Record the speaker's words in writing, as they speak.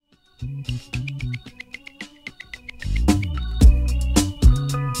Welcome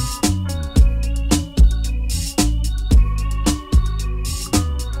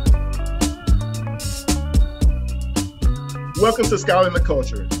to Scouting the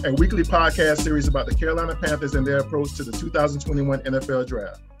Culture, a weekly podcast series about the Carolina Panthers and their approach to the 2021 NFL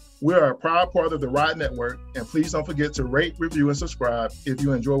Draft. We are a proud part of the Ride Network, and please don't forget to rate, review, and subscribe if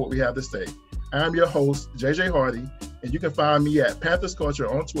you enjoy what we have to say. I'm your host, JJ Hardy, and you can find me at Panthers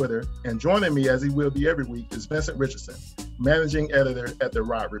Culture on Twitter, and joining me, as he will be every week, is Vincent Richardson, managing editor at the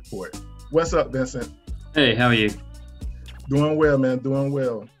Ride Report. What's up, Vincent? Hey, how are you? Doing well, man, doing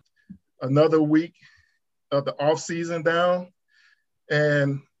well. Another week of the off-season down,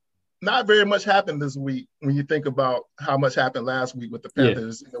 and not very much happened this week when you think about how much happened last week with the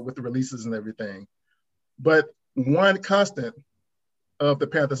Panthers, with the releases and everything. But one constant of the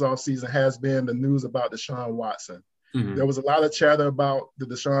Panthers offseason has been the news about Deshaun Watson. Mm-hmm. There was a lot of chatter about the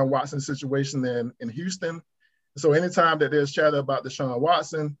Deshaun Watson situation in Houston. So anytime that there's chatter about Deshaun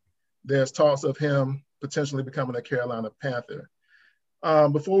Watson, there's talks of him potentially becoming a Carolina Panther.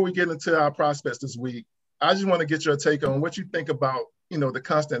 Before we get into our prospects this week, I just want to get your take on what you think about, the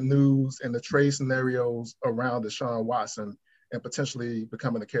constant news and the trade scenarios around Deshaun Watson and potentially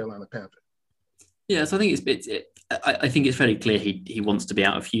becoming a Carolina Panther. Yeah, so I think I think it's fairly clear he wants to be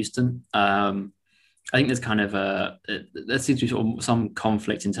out of Houston. I think there's kind of there seems to be sort of some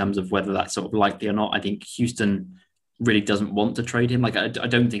conflict in terms of whether that's sort of likely or not. I think Houston really doesn't want to trade him. Like I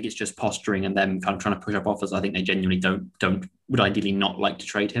don't think it's just posturing and them kind of trying to push up offers. I think they genuinely would ideally not like to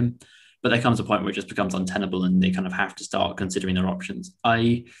trade him. But there comes a point where it just becomes untenable and they kind of have to start considering their options.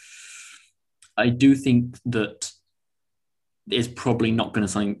 I do think that it's probably not going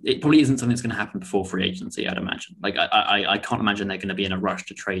to it probably isn't something that's going to happen before free agency, I'd imagine. Like I can't imagine they're going to be in a rush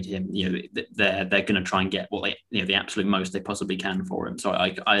to trade him. They're going to try and get what the absolute most they possibly can for him. So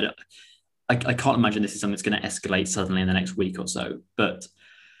I can't imagine this is something that's going to escalate suddenly in the next week or so. But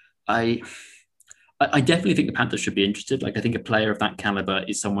I definitely think the Panthers should be interested. Like, I think a player of that caliber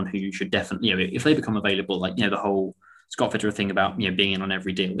is someone who you should definitely, if they become available, like, the whole Scott Fitterer thing about, being in on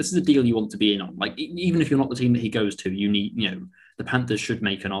every deal. This is a deal you want to be in on. Like, even if you're not the team that he goes to, you need, the Panthers should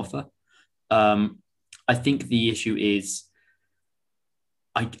make an offer. I think the issue is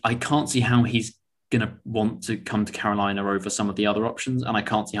I can't see how he's going to want to come to Carolina over some of the other options. And I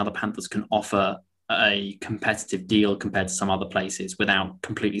can't see how the Panthers can offer a competitive deal compared to some other places without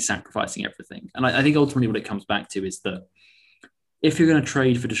completely sacrificing everything. And I think ultimately what it comes back to is that if you're going to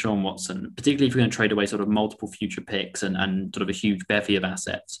trade for Deshaun Watson, particularly if you're going to trade away sort of multiple future picks and sort of a huge bevy of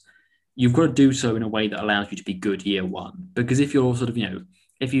assets, you've got to do so in a way that allows you to be good year one. Because if you're sort of,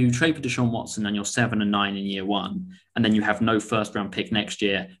 if you trade for Deshaun Watson and you're 7-9 in year one, and then you have no first round pick next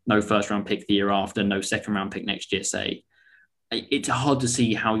year, no first round pick the year after, no second round pick next year, say, it's hard to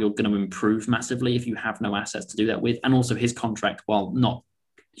see how you're going to improve massively if you have no assets to do that with. And also his contract, while not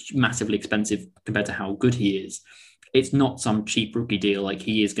massively expensive compared to how good he is, it's not some cheap rookie deal. Like,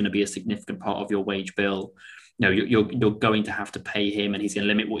 he is going to be a significant part of your wage bill. You're going to have to pay him, and he's going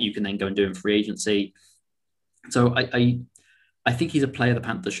to limit what you can then go and do in free agency. So I think he's a player the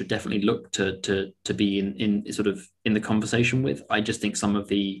Panthers should definitely look to be in sort of in the conversation with. I just think some of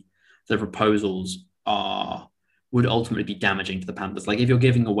the proposals would ultimately be damaging to the Panthers. Like, if you're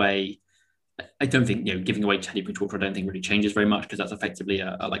giving away, I don't think, giving away Teddy Bridgewater, I don't think really changes very much because that's effectively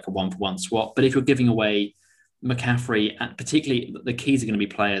a one-for-one swap. But if you're giving away McCaffrey, and particularly the keys are going to be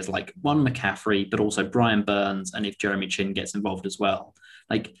players like McCaffrey, but also Brian Burns, and if Jeremy Chin gets involved as well,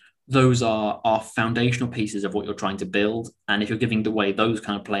 like those are foundational pieces of what you're trying to build. And if you're giving away those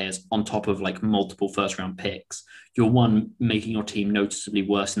kind of players on top of like multiple first round picks, you're making your team noticeably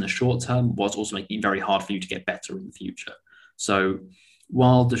worse in the short term, whilst also making it very hard for you to get better in the future. So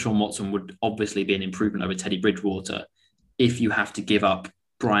while Deshaun Watson would obviously be an improvement over Teddy Bridgewater, if you have to give up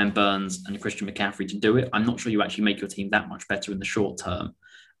Brian Burns and Christian McCaffrey to do it, I'm not sure you actually make your team that much better in the short term.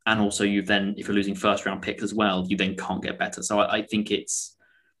 And also if you're losing first round picks as well, you then can't get better. So I think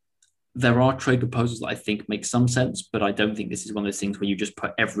there are trade proposals that I think make some sense, but I don't think this is one of those things where you just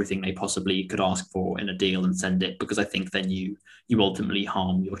put everything they possibly could ask for in a deal and send it, because I think then you ultimately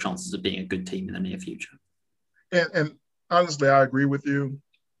harm your chances of being a good team in the near future. And honestly, I agree with you.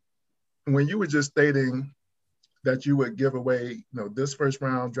 When you were just stating that you would give away, this first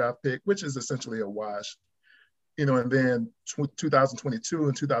round draft pick, which is essentially a wash, and then 2022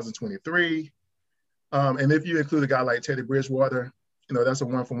 and 2023. And if you include a guy like Teddy Bridgewater, that's a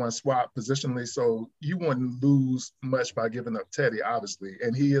one-for-one swap positionally. So you wouldn't lose much by giving up Teddy, obviously.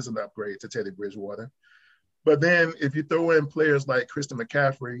 And he is an upgrade to Teddy Bridgewater. But then if you throw in players like Christian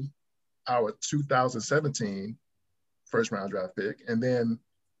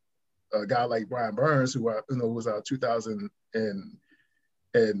a guy like Brian Burns, who was our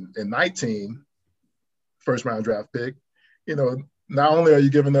 2019 first round draft pick. Not only are you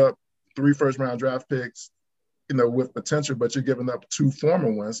giving up 3 first round draft picks, with potential, but you're giving up 2 former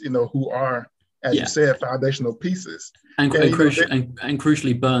ones, who are, as you said, foundational pieces. And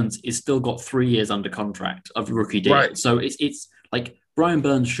crucially, Burns is still got 3 years under contract of rookie deal. Right. So it's like Brian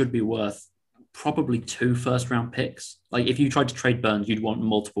Burns should be worth probably 2 first round picks. Like if you tried to trade Burns, you'd want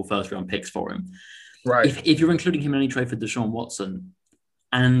multiple first round picks for him. Right. If you're including him in any trade for Deshaun Watson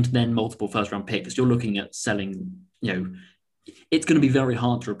and then multiple first round picks, you're looking at selling, it's going to be very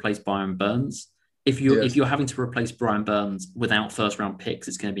hard to replace Brian Burns. If you're having to replace Brian Burns without first round picks,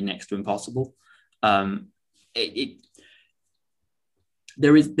 it's going to be next to impossible. It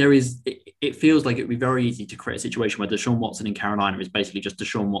feels like it would be very easy to create a situation where Deshaun Watson in Carolina is basically just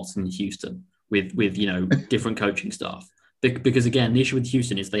Deshaun Watson in Houston with different coaching staff. Because again, the issue with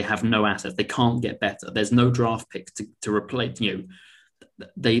Houston is they have no assets. They can't get better. There's no draft picks to replace.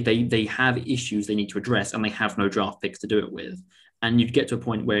 They have issues they need to address, and they have no draft picks to do it with. And you'd get to a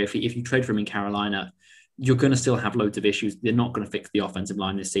point where if you trade for him in Carolina, you're going to still have loads of issues. They're not going to fix the offensive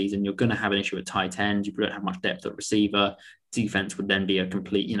line this season. You're going to have an issue at tight end. You don't have much depth at receiver. Defense would then be a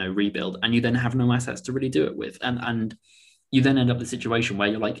complete, rebuild. And you then have no assets to really do it with. And you then end up in a situation where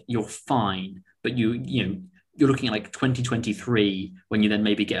you're fine, but you're looking at like 2023 when you then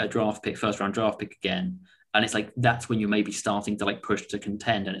maybe get a first round draft pick again. And it's like, that's when you're maybe starting to like push to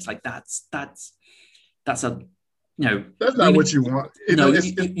contend. And it's like, that's not what you want.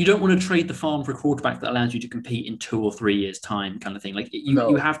 You don't want to trade the farm for a quarterback that allows you to compete in 2 or 3 years' time, kind of thing. Like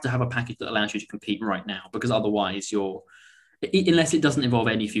you have to have a package that allows you to compete right now, because otherwise unless it doesn't involve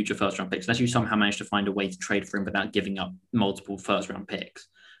any future first round picks, unless you somehow manage to find a way to trade for him without giving up multiple first round picks,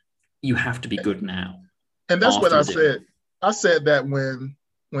 you have to be good now. And that's what I said. I said that when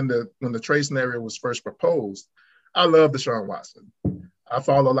the trade scenario was first proposed. I love Deshaun Watson. I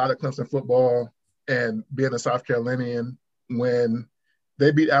follow a lot of Clemson football. And being a South Carolinian, when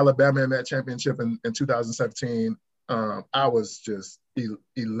they beat Alabama in that championship in 2017, I was just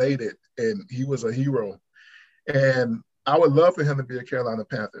elated, and he was a hero. And I would love for him to be a Carolina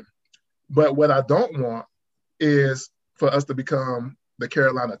Panther. But what I don't want is for us to become the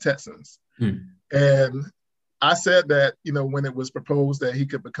Carolina Texans. And I said that, when it was proposed that he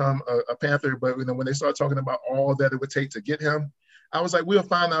could become a Panther, but, when they started talking about all that it would take to get him, I was like, we'll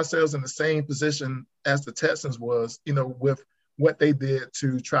find ourselves in the same position as the Texans was, with what they did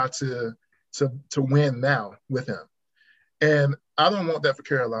to try to win now with him. And I don't want that for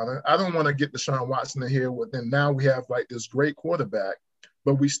Carolina. I don't want to get Deshaun Watson in here and now we have like this great quarterback,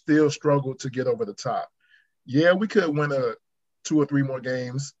 but we still struggle to get over the top. Yeah, we could win 2 or 3 more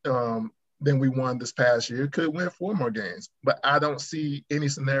games than we won this past year. Could win 4 more games, but I don't see any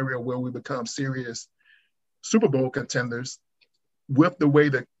scenario where we become serious Super Bowl contenders with the way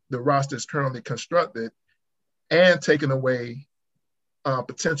that the roster is currently constructed, and taking away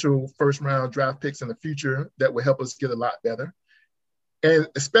potential first-round draft picks in the future that will help us get a lot better. And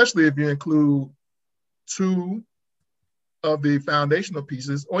especially if you include 2 of the foundational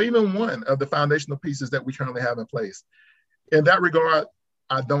pieces, or even 1 of the foundational pieces that we currently have in place. In that regard,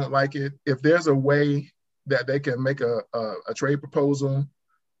 I don't like it. If there's a way that they can make a trade proposal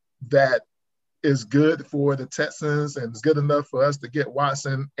that is good for the Texans and is good enough for us to get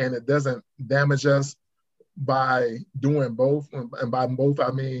Watson, and it doesn't damage us by doing both. And by both, I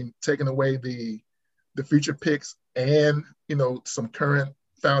mean taking away the future picks and, some current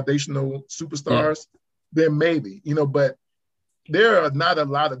foundational superstars, then maybe, but there are not a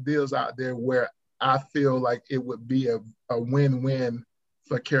lot of deals out there where I feel like it would be a win-win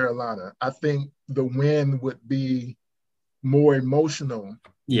for Carolina. I think the win would be more emotional.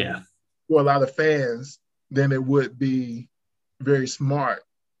 Yeah. For a lot of fans than it would be very smart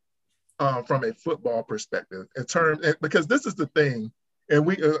from a football perspective. Because this is the thing, and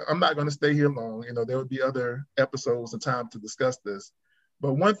I'm not going to stay here long. There will be other episodes and time to discuss this.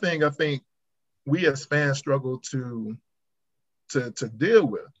 But one thing I think we as fans struggle to deal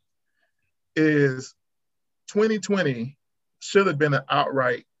with is 2020 should have been an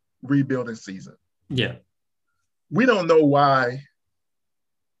outright rebuilding season. Yeah. We don't know why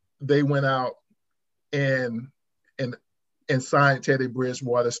they went out and signed Teddy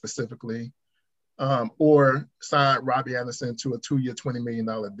Bridgewater specifically, or signed Robbie Anderson to a 2-year, $20 million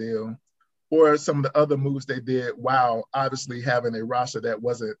deal, or some of the other moves they did while obviously having a roster that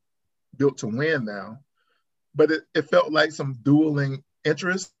wasn't built to win now. But it felt like some dueling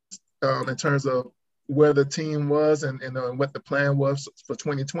interests in terms of where the team was and what the plan was for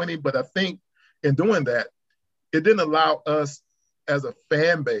 2020. But I think in doing that, it didn't allow us as a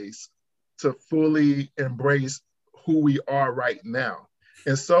fan base to fully embrace who we are right now.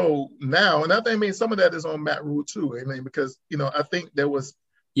 And so now, and I think, I mean, some of that is on Matt Rule too. I mean, because, you know, I think there was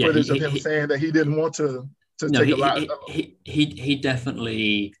footage of him saying that he didn't want to take a lot. He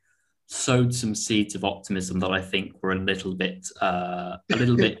definitely sowed some seeds of optimism that I think were a little bit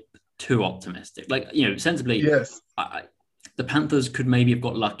too optimistic. Like, you know, sensibly, yes. The Panthers could maybe have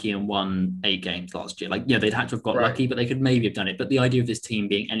got lucky and won 8 games last year. Like, you know, they'd had to have got lucky, but they could maybe have done it. But the idea of this team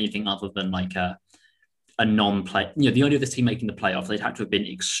being anything other than like a non-play, you know, the idea of this team making the playoffs, they'd had to have been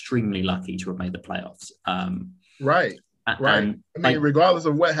extremely lucky to have made the playoffs. Right. I mean, regardless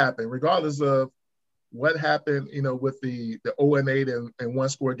of what happened, you know, with the 0-8 and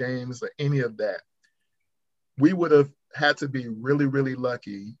 1-score games or any of that, we would have had to be really, really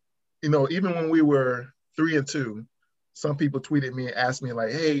lucky. You know, even when we were 3-2, some people tweeted me and asked me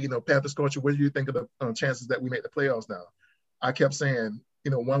like, hey, you know, Panthers coach, what do you think of the chances that we make the playoffs now? I kept saying,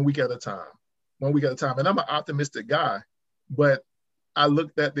 you know, 1 week at a time. And I'm an optimistic guy, but I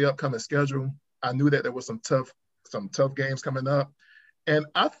looked at the upcoming schedule. I knew that there was some tough games coming up. And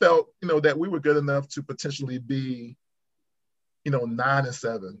I felt, you know, that we were good enough to potentially be, you know,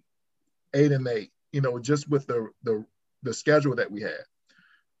 9-7, 8-8, you know, just with the schedule that we had.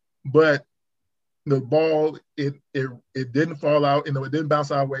 But the ball, it didn't fall out, you know, it didn't bounce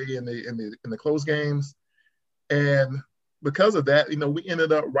our way in the close games. And because of that, you know, we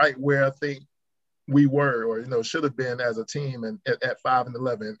ended up right where I think we were, or, you know, should have been as a team, and at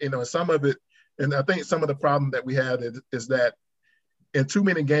 5-11. You know, and some of it, and I think some of the problem that we had is that in too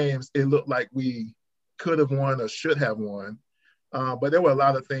many games, it looked like we could have won or should have won. But there were a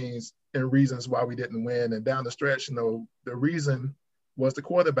lot of things and reasons why we didn't win. And down the stretch, you know, the reason was the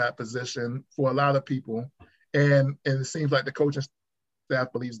quarterback position for a lot of people. And it seems like the coaching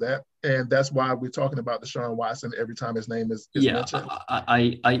staff believes that. And that's why we're talking about Deshaun Watson every time his name is mentioned.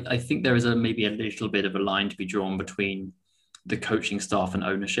 I think there is maybe a little bit of a line to be drawn between the coaching staff and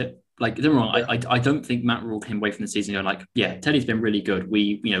ownership. Like, don't get me wrong, I don't think Matt Rule came away from the season going like, yeah, Teddy's been really good.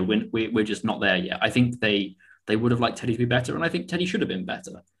 We're just not there yet. I think they would have liked Teddy to be better, and I think Teddy should have been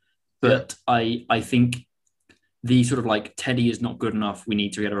better. But yeah. I think the sort of like Teddy is not good enough, we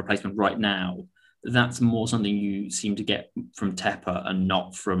need to get a replacement right now, that's more something you seem to get from Tepper and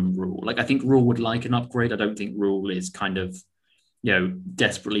not from Rule. Like, I think Rule would like an upgrade. I don't think Rule is kind of, you know,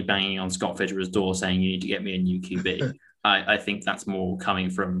 desperately banging on Scott Fitterer's door saying you need to get me a new QB. I think that's more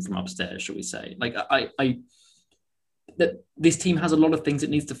coming from upstairs, shall we say. Like, that this team has a lot of things it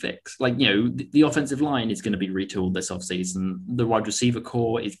needs to fix. Like, you know, the offensive line is going to be retooled this offseason. The wide receiver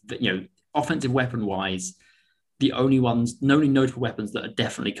core is, you know, offensive weapon wise, the only notable weapons that are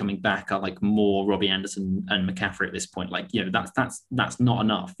definitely coming back are like more Robbie Anderson and McCaffrey at this point. Like, you know, that's not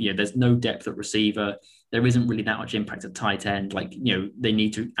enough. You know, there's no depth at receiver. There isn't really that much impact at tight end. Like, you know, they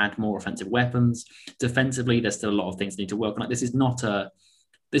need to add more offensive weapons. Defensively, there's still a lot of things they need to work on. Like, this is not a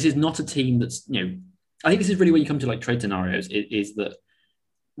team that's, you know, I think this is really where you come to like trade scenarios is that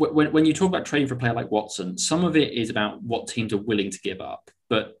when you talk about trading for a player like Watson, some of it is about what teams are willing to give up.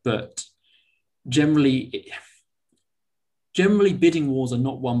 But generally bidding wars are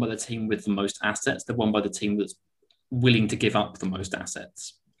not won by the team with the most assets. They're won by the team that's willing to give up the most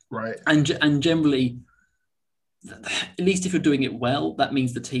assets. Right. And generally, at least if you're doing it well, that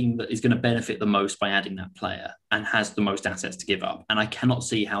means the team that is going to benefit the most by adding that player and has the most assets to give up. And I cannot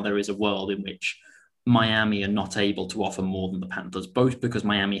see how there is a world in which Miami are not able to offer more than the Panthers, both because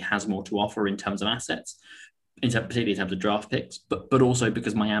Miami has more to offer in terms of assets, particularly in terms of draft picks, but also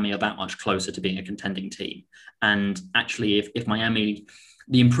because Miami are that much closer to being a contending team. And actually, if Miami,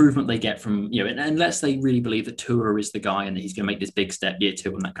 the improvement they get from, you know, unless they really believe that Tua is the guy and that he's going to make this big step year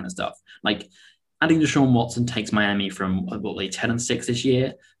 2 and that kind of stuff, like adding Deshaun Watson takes Miami from 10-6 this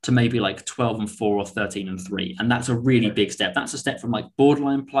year to maybe like 12-4 or 13-3. And that's a really big step. That's a step from like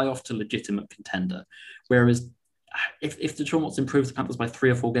borderline playoff to legitimate contender. Whereas if Deshaun Watson improves the Panthers by 3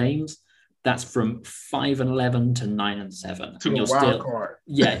 or 4 games, that's from 5-11 to 9-7. To a wild card.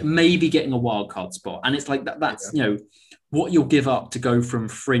 Yeah, maybe getting a wild card spot. And it's like that's you know, what you'll give up to go from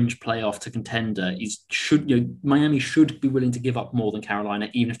fringe playoff to contender Miami should be willing to give up more than Carolina,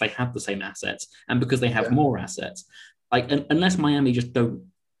 even if they have the same assets. And because they have more assets, like unless Miami just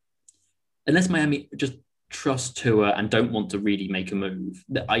trust Tua and don't want to really make a move,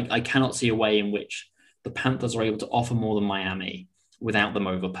 I cannot see a way in which the Panthers are able to offer more than Miami without them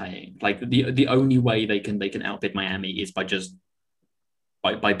overpaying. Like the only way they can outbid Miami is by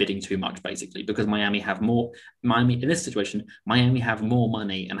bidding too much, basically, because Miami in this situation, Miami have more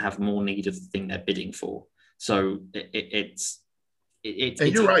money and have more need of the thing they're bidding for. So it's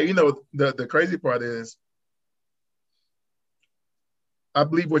you're right. You know, the crazy part is I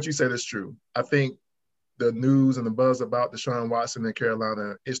believe what you said is true. I think the news and the buzz about Deshaun Watson in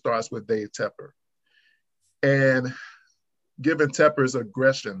Carolina, it starts with Dave Tepper. And given Tepper's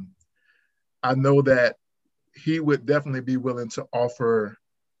aggression, I know that he would definitely be willing to offer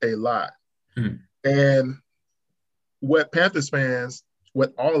a lot. And what Panthers fans,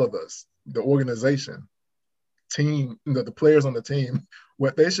 what all of us, the organization, team, the players on the team,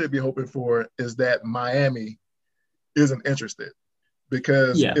 what they should be hoping for is that Miami isn't interested.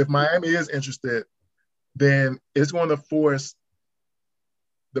 Because if Miami is interested, then it's going to force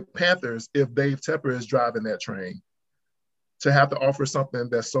the Panthers, if Dave Tepper is driving that train, to have to offer something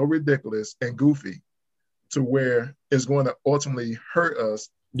that's so ridiculous and goofy to where it's going to ultimately hurt us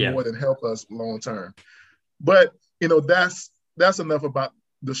more than help us long term. But, that's enough about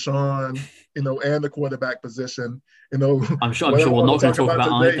Deshaun, and the quarterback position. I'm sure we're not going to talk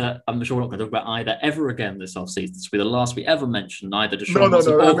about either. I'm sure we're not going to talk about either ever again this offseason. This will be the last we ever mention either Deshaun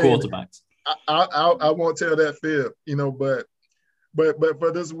Watson or quarterbacks. I won't tell that fib, but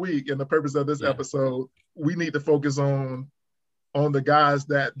for this week and the purpose of this episode, we need to focus on the guys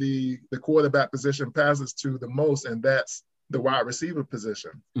that the quarterback position passes to the most, and that's the wide receiver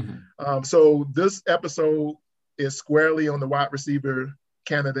position. So this episode is squarely on the wide receiver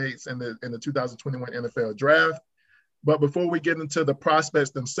candidates in the 2021 NFL draft. But before we get into the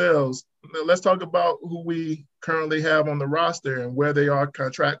prospects themselves, let's talk about who we currently have on the roster and where they are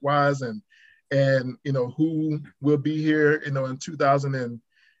contract-wise, and who will be here, in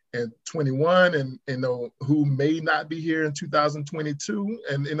 2021, and who may not be here in 2022,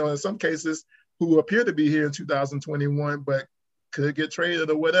 and in some cases who appear to be here in 2021 but could get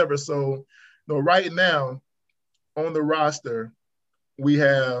traded or whatever. So, right now on the roster, we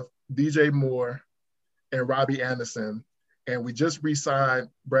have DJ Moore and Robbie Anderson, and we just re-signed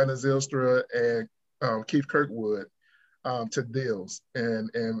Brandon Zylstra and Keith Kirkwood to deals,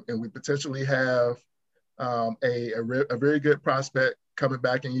 and we potentially have a very good prospect coming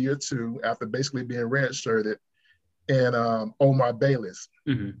back in year 2 after basically being redshirted, and Omar Bayless.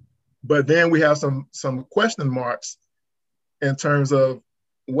 But then we have some question marks in terms of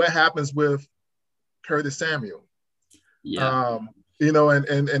what happens with Curtis Samuel. And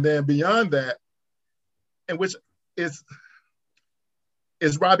then beyond that, and which is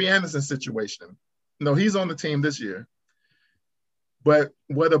Robbie Anderson's situation. He's on the team this year, but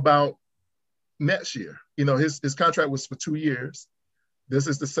what about next year? His contract was for 2 years. This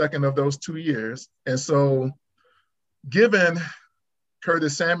is the second of those 2 years. And so given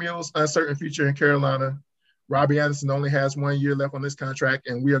Curtis Samuel's uncertain future in Carolina, Robbie Anderson only has 1 year left on this contract,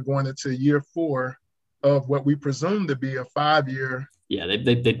 and we are going into year 4 of what we presume to be a 5-year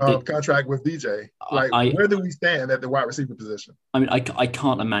contract with DJ. Where do we stand at the wide receiver position? I mean, I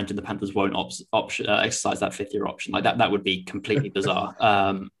can't imagine the Panthers won't exercise that 5th-year option. Like that would be completely bizarre.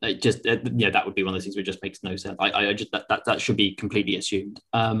 That would be one of those things that just makes no sense. That should be completely assumed.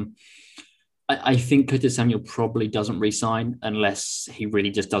 I think Curtis Samuel probably doesn't re-sign unless he really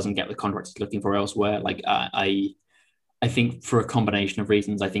just doesn't get the contract he's looking for elsewhere. I think for a combination of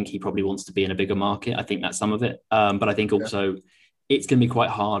reasons, I think he probably wants to be in a bigger market. I think that's some of it. But I think also it's going to be quite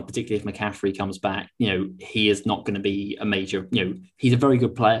hard, particularly if McCaffrey comes back. He is not going to be a major, he's a very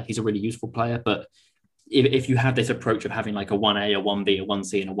good player. He's a really useful player. But if you have this approach of having like a 1A, a 1B, a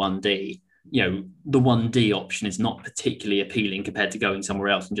 1C, and a 1D, the 1D option is not particularly appealing compared to going somewhere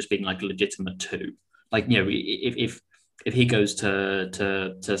else and just being like a legitimate 2. If he goes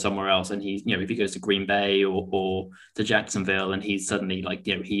to somewhere else and he's, if he goes to Green Bay or to Jacksonville and he's suddenly like,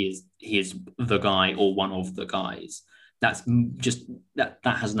 he is the guy or one of the guys, that's just, that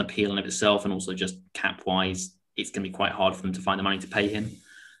has an appeal in of itself. And also just cap wise, it's going to be quite hard for them to find the money to pay him.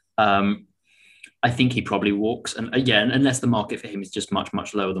 I think he probably walks. And again, unless the market for him is just much,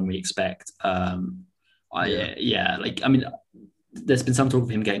 much lower than we expect. There's been some talk of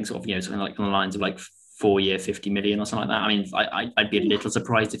him getting sort of, something like on the lines of like 4-year, 50 million or something like that. I mean, I'd be a little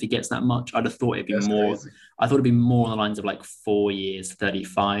surprised if he gets that much. I'd have thought it'd be more. Crazy. I thought it'd be more on the lines of like 4 years,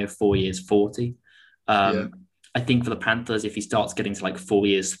 35, 4 years, 40. I think for the Panthers, if he starts getting to like 4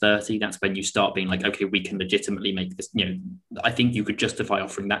 years, 30, that's when you start being like, okay, we can legitimately make this. I think you could justify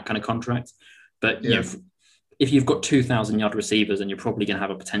offering that kind of contract. But if you've got 2,000-yard receivers and you're probably going to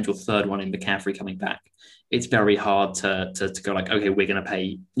have a potential third one in McCaffrey coming back, it's very hard to go like, okay, we're going to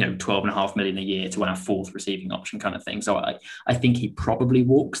pay $12.5 million a year to our 4th receiving option kind of thing. So I think he probably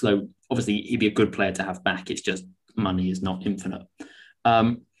walks, though obviously he'd be a good player to have back. It's just money is not infinite.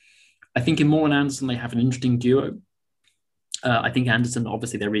 I think in Moore and Anderson, they have an interesting duo. I think Anderson,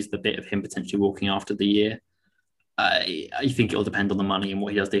 obviously there is the bit of him potentially walking after the year. I think it'll depend on the money and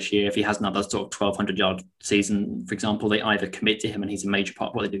what he does this year. If he has another sort of 1,200-yard season, for example, they either commit to him and he's a major part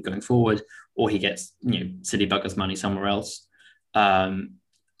of what they do going forward, or he gets City Buggers money somewhere else.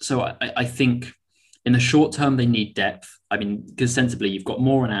 So I think in the short term they need depth. I mean, because sensibly you've got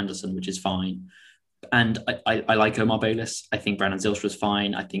Moore and Anderson, which is fine, and I like Omar Bayless. I think Brandon Zylstra's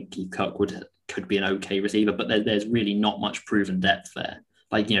fine. I think Keith Kirkwood could be an okay receiver, but there's really not much proven depth there.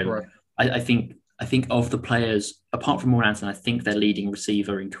 Right. I think of the players, apart from Moore and Anderson, I think their leading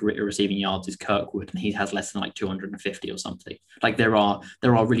receiver in career receiving yards is Kirkwood, and he has less than 250 or something. There are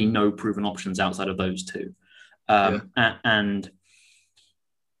really no proven options outside of those two. And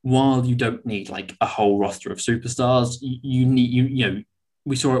while you don't need a whole roster of superstars, you need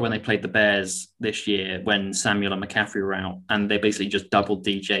we saw it when they played the Bears this year when Samuel and McCaffrey were out, and they basically just doubled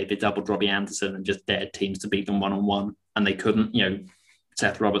DJ, they doubled Robbie Anderson, and just dared teams to beat them one-on-one, and they couldn't.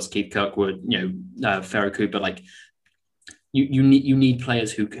 Seth Roberts, Keith Kirkwood, Pharoh Cooper. You need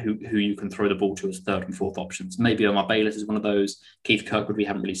players who you can throw the ball to as third and fourth options. Maybe Omar Bayless is one of those. Keith Kirkwood we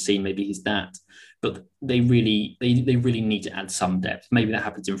haven't really seen. Maybe he's that. But they really need to add some depth. Maybe that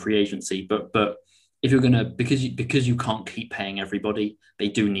happens in free agency. But if you're gonna because you can't keep paying everybody, they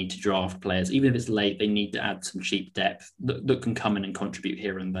do need to draft players. Even if it's late, they need to add some cheap depth that can come in and contribute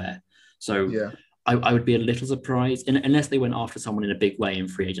here and there. So yeah. I would be a little surprised, unless they went after someone in a big way in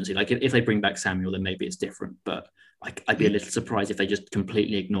free agency. If they bring back Samuel, then maybe it's different. But I'd be a little surprised if they just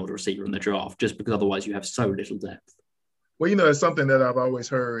completely ignored a receiver in the draft, just because otherwise you have so little depth. Well, it's something that I've always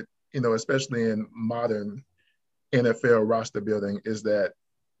heard, especially in modern NFL roster building, is that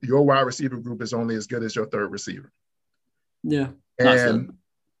your wide receiver group is only as good as your third receiver. Yeah. And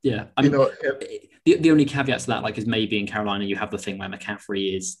yeah. I mean, the only caveat to that, is maybe in Carolina, you have the thing where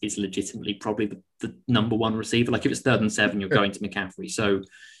McCaffrey is legitimately probably the number one receiver. If it's 3rd and 7, you're going to McCaffrey. So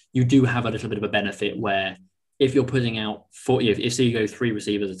you do have a little bit of a benefit where if you're putting out if you go 3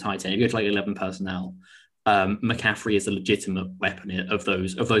 receivers, a tight end, if you go to 11 personnel, McCaffrey is a legitimate weapon of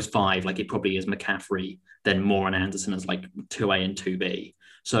those 5. It probably is McCaffrey, then Moore and Anderson as 2A and 2B.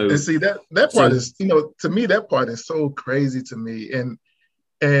 So and see that part is, to me, that part is so crazy to me.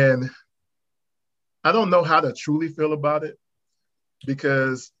 And I don't know how to truly feel about it,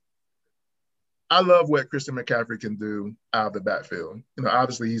 because I love what Christian McCaffrey can do out of the backfield.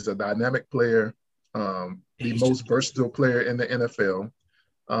 Obviously he's a dynamic player, the most versatile player in the NFL,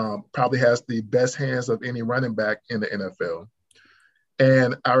 probably has the best hands of any running back in the NFL.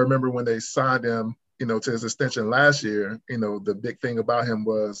 And I remember when they signed him, to his extension last year, the big thing about him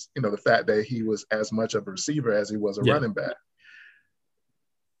was, the fact that he was as much of a receiver as he was a running back.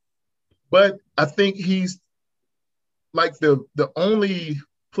 But I think he's the only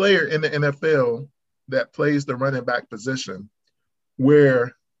player in the NFL that plays the running back position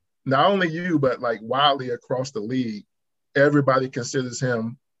where not only you, but widely across the league, everybody considers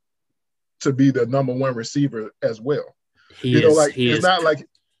him to be the number one receiver as well. He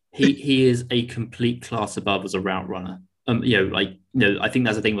is a complete class above as a route runner. I think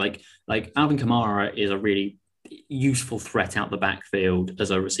that's the thing. Alvin Kamara is a really useful threat out the backfield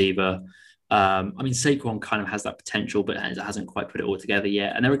as a receiver. Saquon kind of has that potential, but hasn't quite put it all together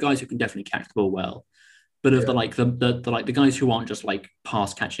yet. And there are guys who can definitely catch the ball well. But of the guys who aren't just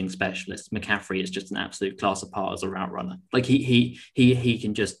pass catching specialists, McCaffrey is just an absolute class apart as a route runner. He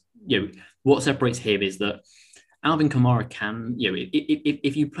can just what separates him is that Alvin Kamara can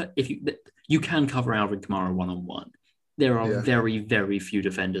if you can cover Alvin Kamara one-on-one. There are very, very few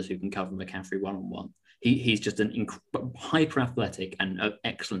defenders who can cover McCaffrey one-on-one. He's just an hyper athletic and an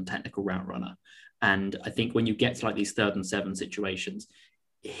excellent technical route runner. And I think when you get to these 3rd and 7 situations,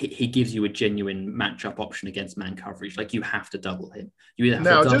 he gives you a genuine matchup option against man coverage. You have to double him. You either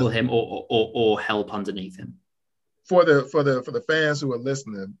have to double him or help underneath him. For the fans who are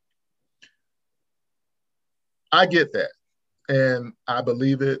listening, I get that, and I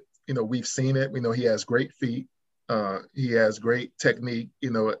believe it. We've seen it. We know he has great feet. He has great technique.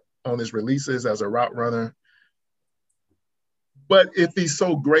 On his releases as a route runner. But if he's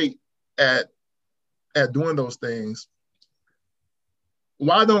so great at doing those things,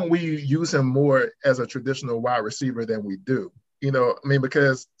 why don't we use him more as a traditional wide receiver than we do?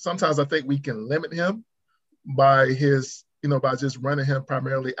 Because sometimes I think we can limit him by his, by just running him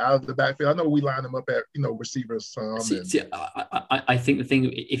primarily out of the backfield. I know we line him up at, receivers. I think the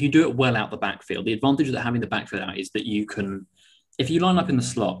thing, if you do it well out the backfield, the advantage of having the backfield out is that you can, if you line up in the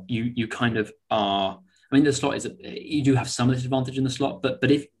slot, you kind of are. The slot is you do have some disadvantage in the slot, but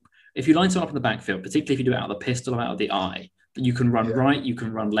if you line someone up in the backfield, particularly if you do it out of the pistol or out of the eye, you can run right, you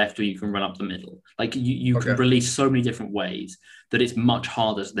can run left, or you can run up the middle. You can release so many different ways that it's much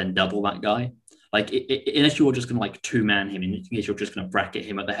harder to then double that guy. Like unless you're just going to like two-man him, unless you're just going to bracket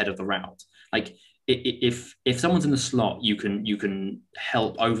him at the head of the route. Like if someone's in the slot, you can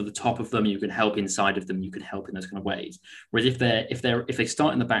help over the top of them, you can help inside of them, you can help in those kind of ways. Whereas if they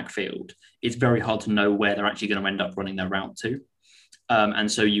start in the backfield, it's very hard to know where they're actually going to end up running their route to.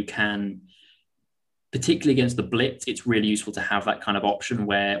 And so you can, particularly against the blitz, it's really useful to have that kind of option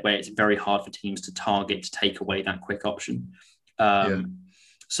where it's very hard for teams to target to take away that quick option.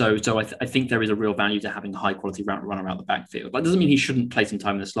 So I think there is a real value to having a high quality route runner out the backfield. That doesn't mean he shouldn't play some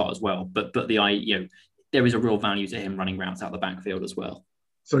time in the slot as well, but there is a real value to him running routes out the backfield as well.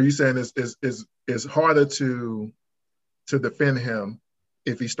 So you're saying it's harder to defend him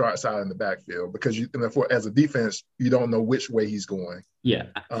if he starts out in the backfield because as a defense, you don't know which way he's going. Yeah.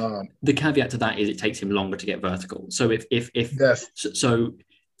 The caveat to that is it takes him longer to get vertical. So if yes. So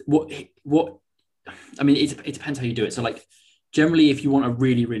what I mean, it depends how you do it. So like generally, if you want a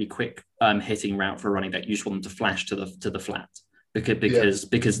really, really quick hitting route for a running back, you just want them to flash to the flat because it's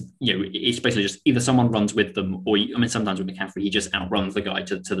basically just either someone runs with them or sometimes with McCaffrey he just outruns the guy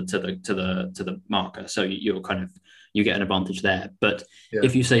to the marker, so you get an advantage there. But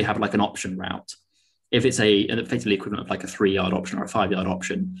if you say you have like an option route, if it's an effectively equivalent of like a 3-yard option or a 5-yard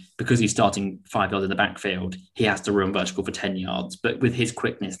option, because he's starting 5 yards in the backfield, he has to run vertical for 10 yards. But with his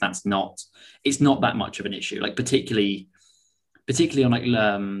quickness, it's not that much of an issue. Like particularly on like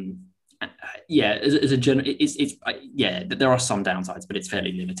as a general, there are some downsides, but it's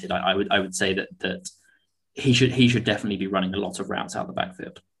fairly limited. I would say that he should definitely be running a lot of routes out of the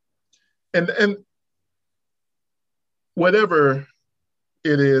backfield. And whatever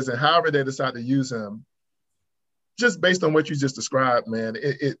it is, and however they decide to use him, just based on what you just described, man,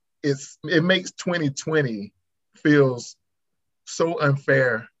 it makes 2020 feels so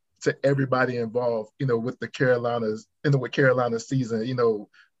unfair to everybody involved, with the Carolinas, with Carolina's season,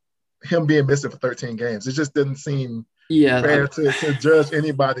 him being missing for 13 games. It just didn't seem fair to judge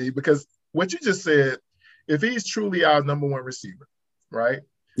anybody, because what you just said, if he's truly our number one receiver, right?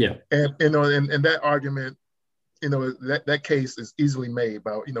 Yeah. And and that argument, that case is easily made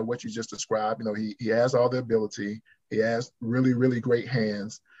by, what you just described. He has all the ability. He has really, really great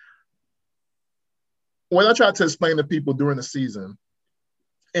hands. When I tried to explain to people during the season,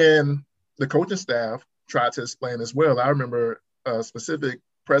 and the coaching staff tried to explain as well, I remember a specific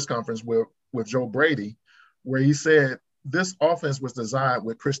press conference with Joe Brady, where he said this offense was designed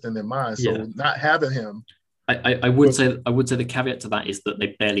with Christian in mind. So not having him. I would say the caveat to that is that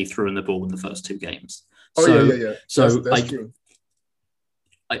they barely threw in the ball in the first 2 games. Yeah. So that's true.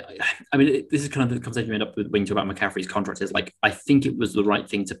 I mean, this is kind of the conversation we end up with when you talk about McCaffrey's contract. Is like, I think it was the right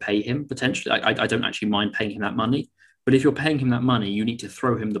thing to pay him potentially. I don't actually mind paying him that money. But if you're paying him that money, you need to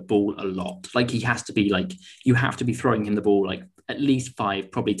throw him the ball a lot. Like you have to be throwing him the ball like at least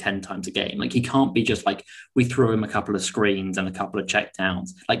 5, probably 10 times a game. Like he can't be just like, we throw him a couple of screens and a couple of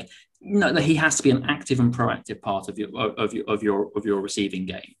checkdowns. Like, no, he has to be an active and proactive part of your receiving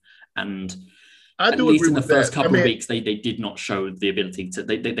game. And I do agree in the with first that. couple of weeks, they did not show the ability to.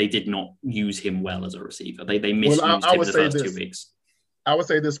 They did not use him well as a receiver. They misused him in the first 2 weeks. I would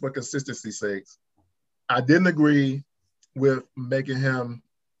say this for consistency's sake. I didn't agree with making him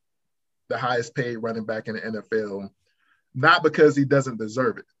the highest paid running back in the NFL, not because he doesn't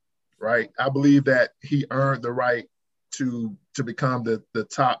deserve it, right? I believe that he earned the right to become the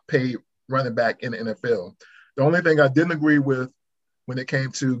top paid running back in the NFL. The only thing I didn't agree with when it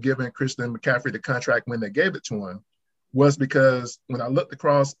came to giving Christian McCaffrey the contract when they gave it to him was because when I looked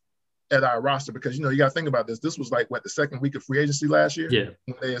across at our roster, because, you got to think about this. This was like, the second week of free agency last year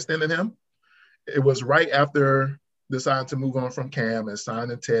when they extended him. It was right after deciding to move on from Cam and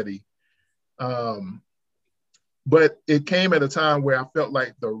signing Teddy. But it came at a time where I felt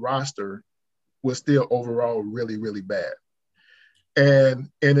like the roster was still overall really, really bad. And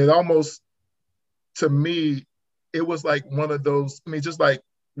it almost, to me, it was like one of those, just like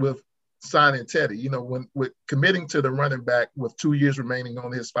with signing Teddy, when with committing to the running back with 2 years remaining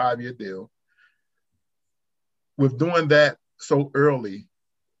on his 5-year deal, with doing that so early,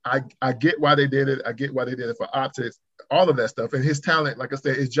 I get why they did it. I get why they did it for optics, all of that stuff. And his talent, like I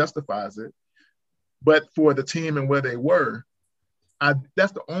said, it justifies it. But for the team and where they were,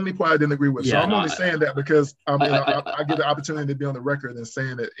 that's the only part I didn't agree with. So I'm only saying that because I get the opportunity to be on the record and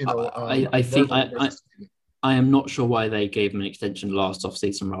saying that, I think I am not sure why they gave him an extension last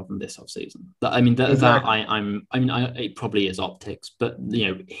offseason rather than this offseason. It probably is optics, but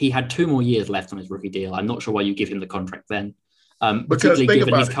he had 2 more years left on his rookie deal. I'm not sure why you give him the contract then. Particularly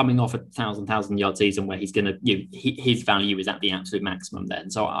given he's coming off a 1,000 yard season where he's going to, his value is at the absolute maximum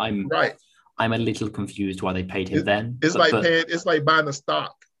then. So I'm a little confused why they paid him then. It's like buying a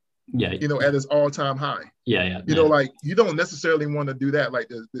stock Yeah. At his all-time high. Yeah. Like you don't necessarily want to do that. Like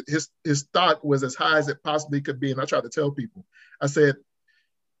his stock was as high as it possibly could be. And I try to tell people, I said,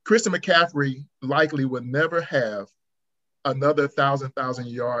 Christian McCaffrey likely would never have another 1,000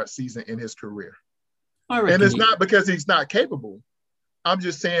 yard season in his career. And it's not because he's not capable. I'm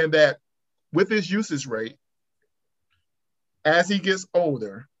just saying that with his usage rate, as he gets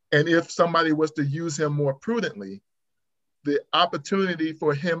older, and if somebody was to use him more prudently, the opportunity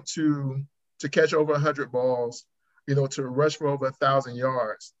for him to catch over 100 balls, to rush for over 1,000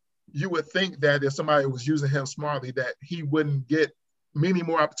 yards, you would think that if somebody was using him smartly, that he wouldn't get many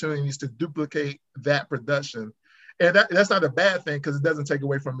more opportunities to duplicate that production. And that's not a bad thing because it doesn't take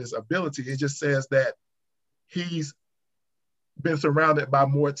away from his ability. It just says that he's been surrounded by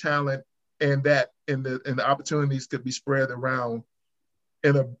more talent, and that and the opportunities could be spread around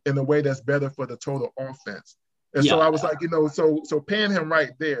in a way that's better for the total offense. And so I was like, so paying him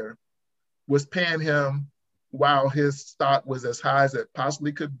right there was paying him while his stock was as high as it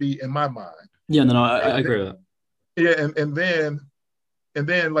possibly could be in my mind. Yeah, no, I agree with that. Yeah, and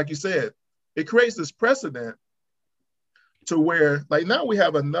then, like you said, it creates this precedent to where, like, now we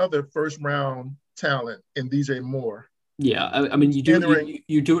have another first round talent in DJ Moore. Yeah, I mean, you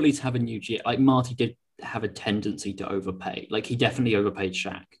do at least have a new G. Like Marty did have a tendency to overpay. Like he definitely overpaid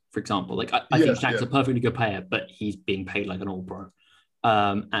Shaq, for example. Like I think Shaq's a perfectly good player, but he's being paid like an all-pro,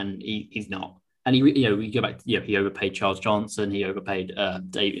 and he's not. And we go back. He overpaid Charles Johnson. He overpaid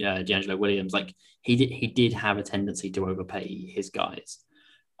D'Angelo Williams. Like he did have a tendency to overpay his guys.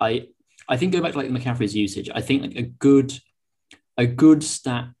 I think go back to like McCaffrey's usage. I think like a good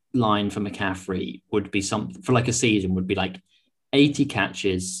stat line for McCaffrey would be something for like a season would be like 80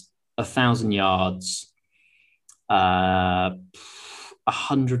 catches, 1,000 yards,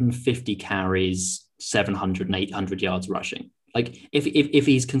 150 carries, 700 and 800 yards rushing. Like if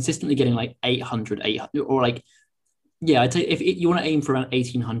he's consistently getting like 800 or like, yeah, I'd say if you want to aim for around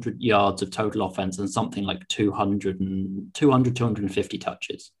 1,800 yards of total offense and something like 250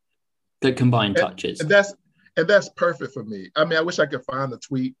 touches, the combined touches. And that's perfect for me. I mean, I wish I could find the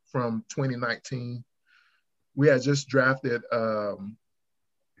tweet from 2019. We had just drafted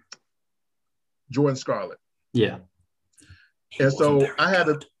Jordan Scarlett. Yeah. And so I had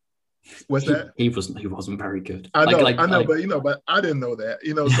to. What's that? He wasn't very good. I know, but I didn't know that.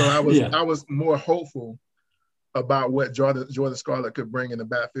 So I was I was more hopeful about what Jordan Scarlett could bring in the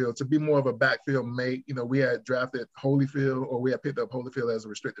backfield to be more of a backfield mate. We had drafted Holyfield, or we had picked up Holyfield as a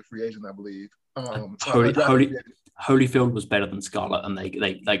restricted free agent, I believe. Holyfield was better than Scarlett, and they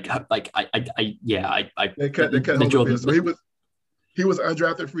cut Holyfield. So he was an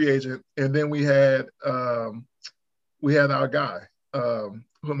undrafted free agent, and then we had our guy.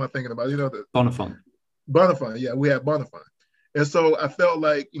 Who am I thinking about? Bonifant. Bonifant, yeah, we had Bonifant. And so I felt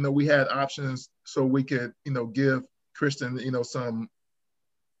like, we had options so we could, give Christian, some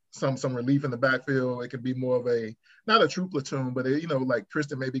relief in the backfield. It could be more of not a true platoon, but, like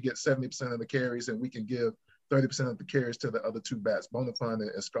Christian maybe gets 70% of the carries and we can give 30% of the carries to the other two bats, Bonifant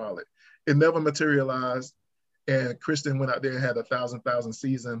and Scarlett. It never materialized. And Christian went out there and had a 1,000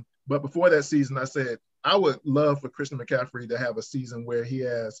 season. But before that season, I said, I would love for Christian McCaffrey to have a season where he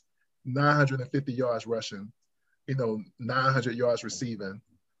has 950 yards rushing, 900 yards receiving,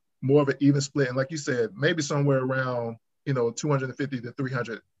 more of an even split. And like you said, maybe somewhere around, 250 to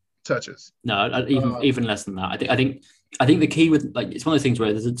 300 touches. No, even less than that. I think the key with, like, it's one of those things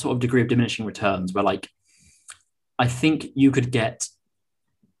where there's a sort of degree of diminishing returns where, like, I think you could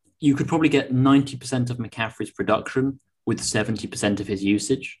probably get 90% of McCaffrey's production with 70% of his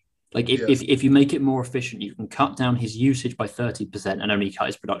usage. Like if you make it more efficient, you can cut down his usage by 30% and only cut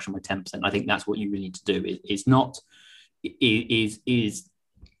his production by 10%. I think that's what you really need to do. He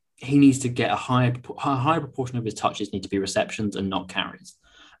needs to get a higher proportion of his touches need to be receptions and not carries.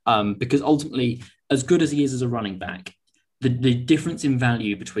 Because ultimately, as good as he is as a running back, the difference in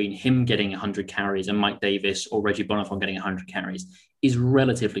value between him getting 100 carries and Mike Davis or Reggie Bonifant getting 100 carries is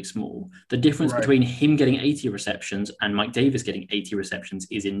relatively small. The difference between him getting 80 receptions and Mike Davis getting 80 receptions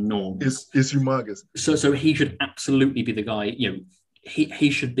is enormous. It's humongous. So he should absolutely be the guy. He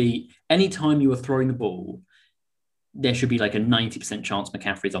should be, anytime you are throwing the ball, there should be like a 90% chance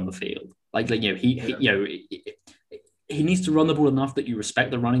McCaffrey's on the field. He needs to run the ball enough that you respect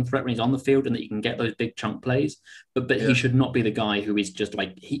the running threat when he's on the field and that you can get those big chunk plays. But he should not be the guy who is just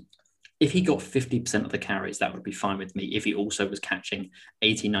like, if he got 50% of the carries, that would be fine with me. If he also was catching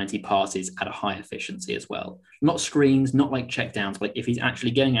 80, 90 passes at a high efficiency as well. Not screens, not like check downs, but heif he's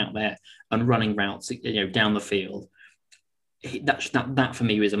actually getting out there and running routes, down the field, that for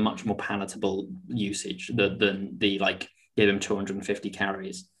me is a much more palatable usage than the like, give him 250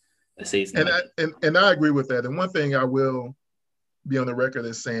 carries. a season. And I agree with that. And one thing I will be on the record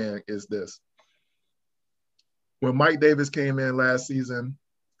as saying is this: when Mike Davis came in last season,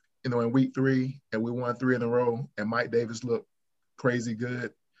 in week 3, and we won 3 in a row, and Mike Davis looked crazy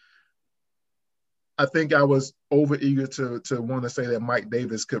good, I think I was over eager to want to say that Mike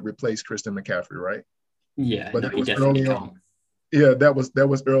Davis could replace Christian McCaffrey, right? Yeah, but no, that he was definitely early can't. on. Yeah, that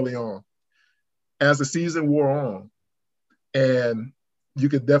was early on. As the season wore on, and you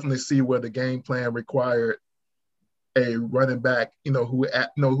could definitely see where the game plan required a running back,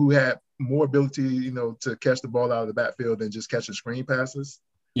 who had more ability, to catch the ball out of the backfield than just catching screen passes.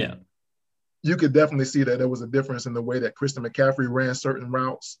 Yeah. You could definitely see that there was a difference in the way that Christian McCaffrey ran certain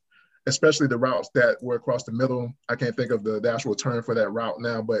routes, especially the routes that were across the middle. I can't think of the actual term for that route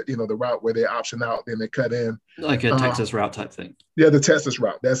now, but, the route where they option out, then they cut in. Like a Texas route type thing. Yeah, the Texas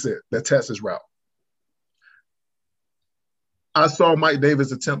route. That's it, the Texas route. I saw Mike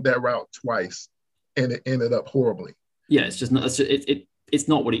Davis attempt that route twice, and it ended up horribly. Yeah, it's just not. It's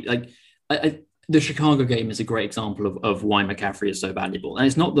not what he like. The Chicago game is a great example of why McCaffrey is so valuable, and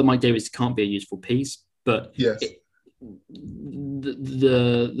it's not that Mike Davis can't be a useful piece, but yes,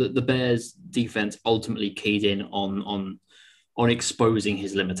 the Bears defense ultimately keyed in on exposing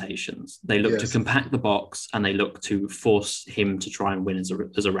his limitations. They look to compact the box, and they look to force him to try and win as a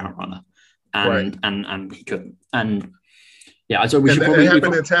route runner, and he couldn't. And yeah, so we should probably. It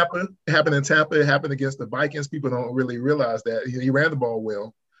happened in Tampa. It happened in Tampa. It happened against the Vikings. People don't really realize that he ran the ball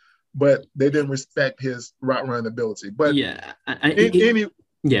well, but they didn't respect his route running ability. But yeah,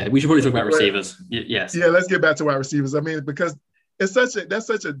 we should probably talk about receivers. Yes. Yeah, let's get back to wide receivers. I mean, because that's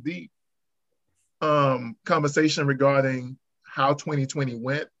such a deep conversation regarding how 2020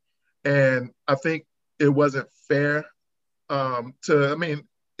 went, and I think it wasn't fair.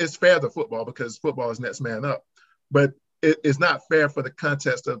 It's fair to football because football is next man up, but it's not fair for the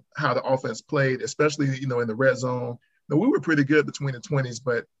context of how the offense played, especially, in the red zone. Now, we were pretty good between the 20s,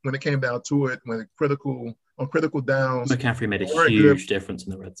 but when it came down to it, on critical downs, McCaffrey made a huge difference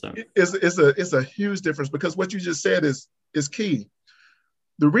in the red zone. It's a huge difference because what you just said is key.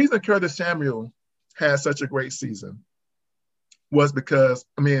 The reason Curtis Samuel had such a great season was because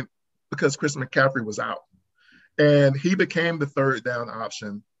Chris McCaffrey was out, and he became the third down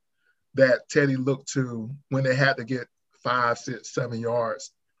option that Teddy looked to when they had to get 5, 6, 7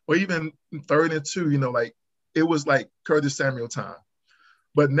 yards, or even 3rd and 2, it was like Curtis Samuel time.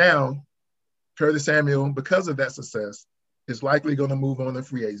 But now Curtis Samuel, because of that success, is likely going to move on to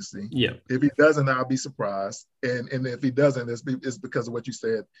free agency. Yeah. If he doesn't, I'll be surprised. And if he doesn't, it's because of what you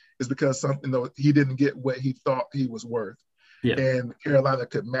said. It's because he didn't get what he thought he was worth. Yeah. And Carolina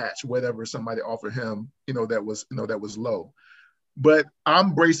could match whatever somebody offered him, that was low. But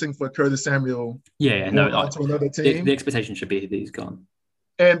I'm bracing for Curtis Samuel. To another team. The expectation should be that he's gone.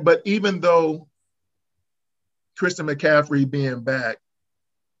 But even though Christian McCaffrey being back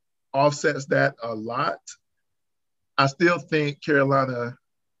offsets that a lot, I still think Carolina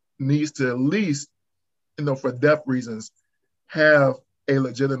needs to at least, for depth reasons, have a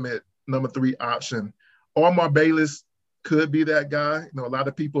legitimate number 3 option. Omar Bayless could be that guy. A lot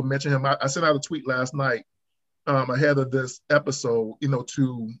of people mention him. I sent out a tweet last night ahead of this episode,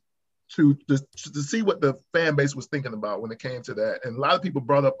 to see what the fan base was thinking about when it came to that. And a lot of people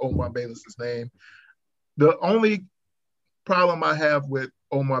brought up Omar Bayless's name. The only problem I have with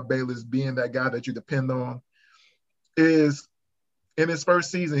Omar Bayless being that guy that you depend on is in his first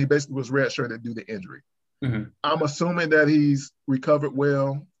season, he basically was redshirted due to injury. Mm-hmm. I'm assuming that he's recovered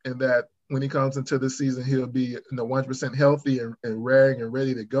well and that when he comes into the season, he'll be 100% healthy and raring and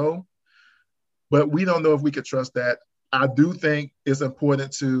ready to go. But we don't know if we could trust that. I do think it's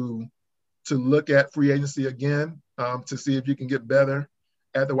important to look at free agency again to see if you can get better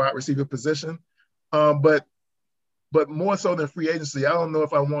at the wide receiver position. But more so than free agency, I don't know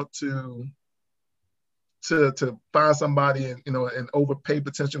if I want to find somebody and overpay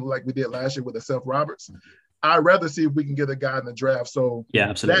potentially like we did last year with Seth Roberts. I'd rather see if we can get a guy in the draft. So yeah,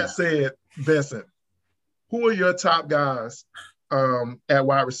 absolutely. That said, Vincent, who are your top guys at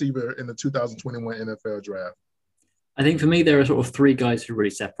wide receiver in the 2021 NFL draft? I think for me, there are sort of 3 guys who really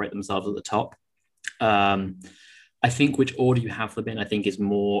separate themselves at the top. I think which order you have them in, I think, is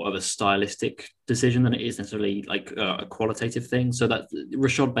more of a stylistic decision than it is necessarily like a qualitative thing. So that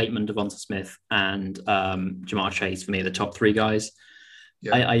Rashad Bateman, Devonta Smith, and Ja'Marr Chase for me are the top 3 guys.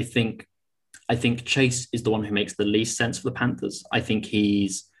 Yeah. I think Chase is the one who makes the least sense for the Panthers. I think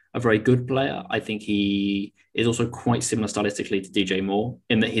he's a very good player. I think he is also quite similar stylistically to DJ Moore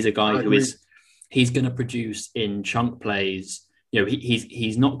in that he's a guy he's going to produce in chunk plays.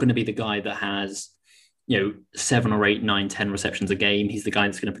 He's not going to be the guy that has 7 or 8, 9, 10 receptions a game. He's the guy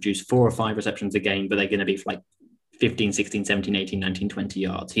that's going to produce 4 or 5 receptions a game, but they're going to be for like 15, 16, 17, 18, 19, 20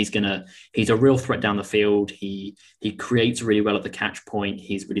 yards. He's a real threat down the field. He creates really well at the catch point.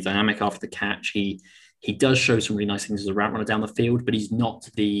 He's really dynamic after the catch. He does show some really nice things as a route runner down the field, but he's not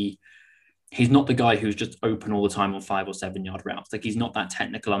the guy who's just open all the time on 5 or 7 yard routes. Like, he's not that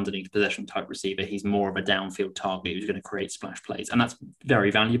technical underneath possession type receiver. He's more of a downfield target who's going to create splash plays. And that's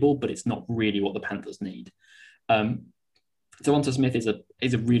very valuable, but it's not really what the Panthers need. Devonta Smith is a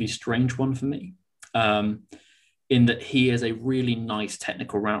really strange one for me. In that he is a really nice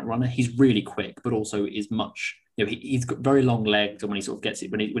technical route runner. He's really quick, but also is much, he's got very long legs, and when he sort of gets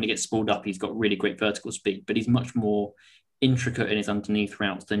it, when he gets spooled up, he's got really great vertical speed, but he's much more intricate in his underneath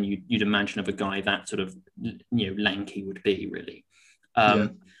routes than you'd imagine of a guy that sort of, lanky would be, really.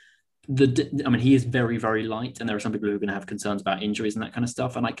 He is very, very light, and there are some people who are going to have concerns about injuries and that kind of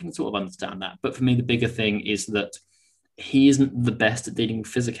stuff, and I can sort of understand that. But for me, the bigger thing is that he isn't the best at dealing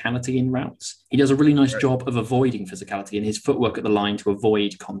with physicality in routes. He does a really nice job of avoiding physicality, and his footwork at the line to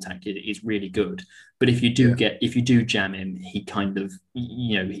avoid contact is really good. But if you do jam him, he kind of,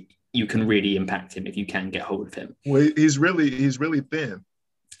 you can really impact him if you can get hold of him. Well, he's really thin.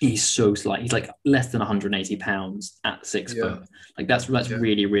 He's so slight. He's like less than 180 pounds at 6 foot. Like that's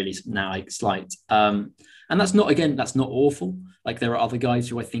really, really now like slight. And that's not awful. Like, there are other guys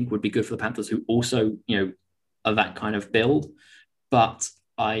who I think would be good for the Panthers who also, are that kind of build. But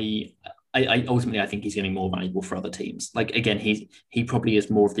I ultimately, I think he's going to be more valuable for other teams. Like, again, he probably is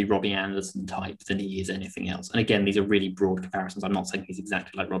more of the Robbie Anderson type than he is anything else. And again, these are really broad comparisons. I'm not saying he's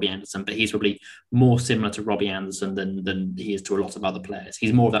exactly like Robbie Anderson, but he's probably more similar to Robbie Anderson than he is to a lot of other players.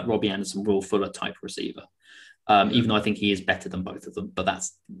 He's more of that Robbie Anderson, Will Fuller type receiver. Even though I think he is better than both of them, but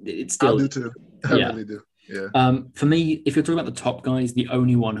it's still. I do too. I really do. Yeah. For me, if you're talking about the top guys, the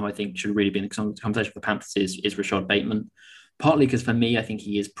only one who I think should really be in the conversation for the Panthers is Rashad Bateman. Partly because for me, I think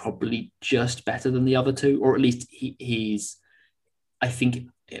he is probably just better than the other two, or at least I think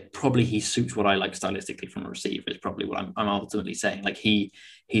he suits what I like stylistically from a receiver is probably what I'm ultimately saying. Like,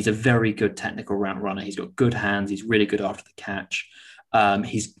 he's a very good technical route runner. He's got good hands. He's really good after the catch.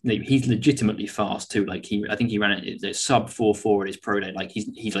 He's legitimately fast too. Like, I think he ran it sub 4.4 at his pro day. Like,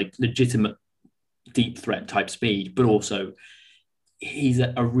 he's like legitimate deep threat type speed, but also he's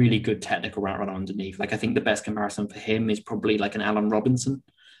a really good technical route runner underneath. Like, I think the best comparison for him is probably like an Allen Robinson.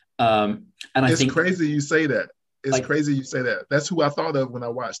 And I think it's crazy you say that. Crazy you say that. That's who I thought of when I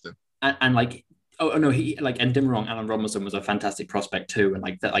watched him. And like, oh no, and don't get me wrong, Allen Robinson was a fantastic prospect too, and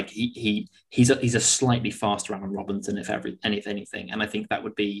like that, like he's a slightly faster Allen Robinson if anything, and I think that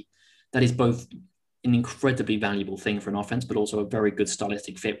is both an incredibly valuable thing for an offense, but also a very good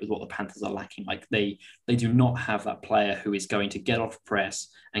stylistic fit with what the Panthers are lacking. Like, they do not have that player who is going to get off press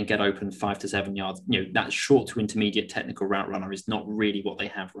and get open 5 to 7 yards. That short to intermediate technical route runner is not really what they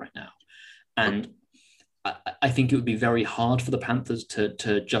have right now. And I think it would be very hard for the Panthers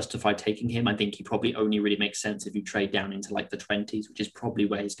to justify taking him. I think he probably only really makes sense if you trade down into like the 20s, which is probably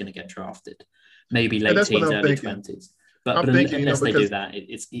where he's going to get drafted. Maybe late teens, early 20s. But unless they do that,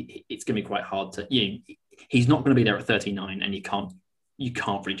 it's going to be quite hard to. He's not going to be there at 39, and you can't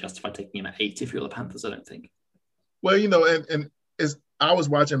really justify taking him at 8 if you're the Panthers. I don't think. Well, and I was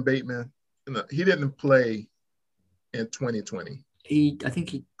watching Bateman. He didn't play in 2020. I think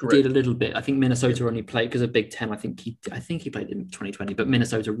he did a little bit. I think Minnesota only played because of Big Ten. I think he played in 2020, but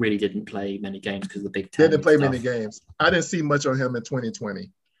Minnesota really didn't play many games because of the Big Ten. Didn't play many games. I didn't see much on him in 2020,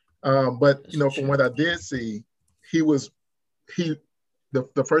 but from what I did see.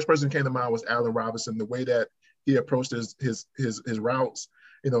 The first person who came to mind was Allen Robinson. The way that he approached his routes,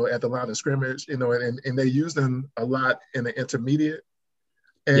 at the line of scrimmage, and they used him a lot in the intermediate.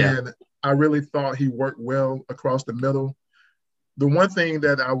 And I really thought he worked well across the middle. The one thing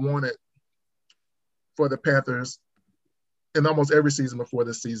that I wanted for the Panthers in almost every season before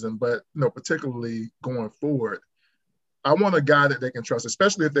this season, but particularly going forward, I want a guy that they can trust,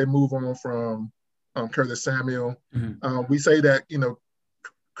 especially if they move on from Curtis Samuel. Mm-hmm. We say that,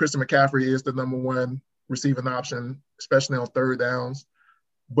 Christian McCaffrey is the number one receiving option, especially on third downs.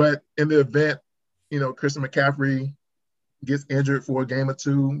 But in the event, Christian McCaffrey gets injured for a game or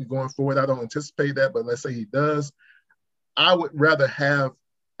two going forward, I don't anticipate that, but let's say he does, I would rather have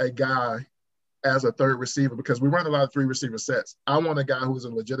a guy as a third receiver because we run a lot of 3 receiver sets. I want a guy who's a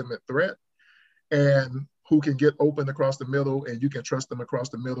legitimate threat and who can get open across the middle, and you can trust them across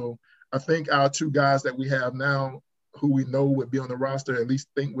the middle. I think our 2 guys that we have now who we know would be on the roster, at least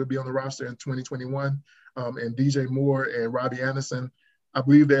think would be on the roster in 2021, and DJ Moore and Robbie Anderson, I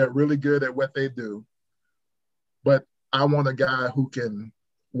believe they're really good at what they do. But I want a guy who can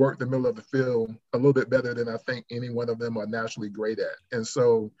work the middle of the field a little bit better than I think any one of them are naturally great at. And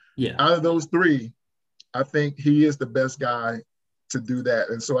so Yeah. out of those three, I think he is the best guy to do that.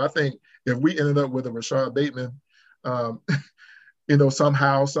 And so I think if we ended up with a Rashad Bateman, um,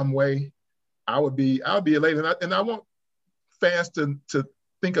 somehow, some way, I would be elated. And I want fans to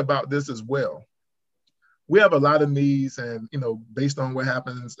think about this as well. We have a lot of needs, and based on what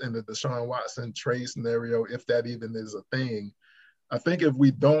happens in the Deshaun Watson trade scenario, if that even is a thing, I think if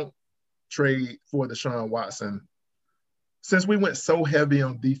we don't trade for Deshaun Watson, since we went so heavy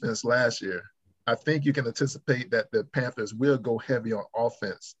on defense last year, I think you can anticipate that the Panthers will go heavy on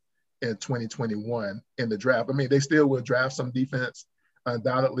offense in 2021 in the draft. I mean, they still will draft some defense,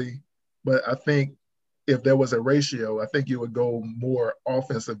 undoubtedly, but I think if there was a ratio, I think you would go more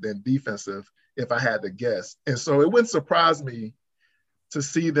offensive than defensive if I had to guess. And so it wouldn't surprise me to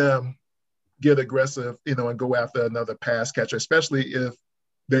see them get aggressive, and go after another pass catcher, especially if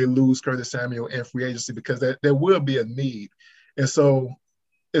they lose Curtis Samuel in free agency, because there will be a need. And so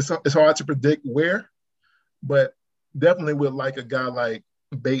it's hard to predict where, but definitely would like a guy like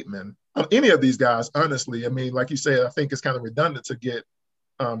Bateman. Any of these guys, honestly. I mean, like you said, I think it's kind of redundant to get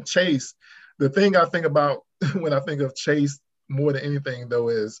Chase. The thing I think about when I think of Chase more than anything, though,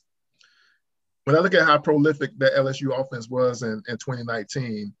 is when I look at how prolific that LSU offense was in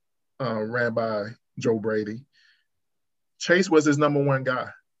 2019, ran by Joe Brady, Chase was his number one guy.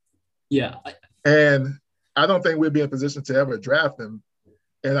 Yeah. And I don't think we'll be in a position to ever draft him.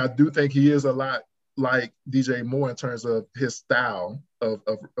 And I do think he is a lot like DJ Moore in terms of his style of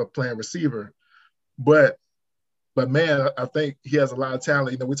playing receiver. But man, I think he has a lot of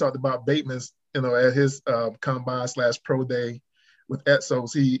talent. We talked about Bateman's, at his combine/pro day with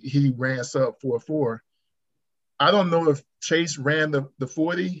Etsos, he ran sub 4.4. I don't know if Chase ran the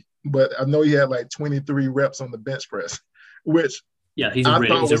 40, but I know he had like 23 reps on the bench press, which he's a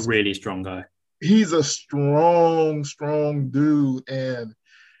really strong guy. He's a strong dude, and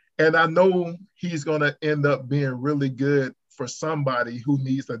I know he's going to end up being really good for somebody who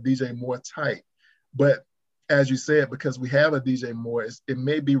needs a DJ Moore type. But as you said, because we have a DJ Moore, it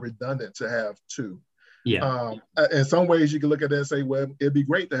may be redundant to have two. Yeah. In some ways, you can look at it and say, well, it'd be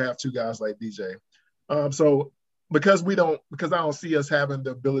great to have two guys like DJ. So because I don't see us having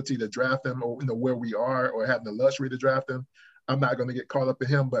the ability to draft him, or where we are, or having the luxury to draft him, I'm not going to get caught up in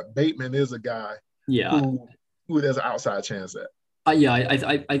him. But Bateman is a guy who there's an outside chance at.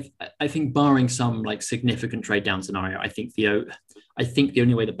 I think barring some like significant trade down scenario, I think the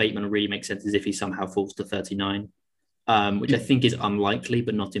only way that Bateman really makes sense is if he somehow falls to 39, which I think is unlikely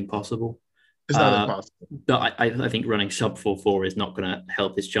but not impossible. It's not impossible. But I think running sub 4.4 is not going to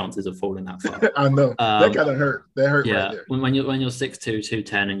help his chances of falling that far. I know. That kind of hurt. That hurt right there. When you're 6'2",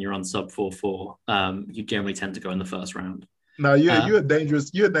 210 and you're on sub 4.4, you generally tend to go in the first round. No, you're a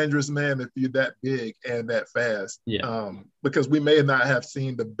dangerous man if you're that big and that fast. Yeah. Because we may not have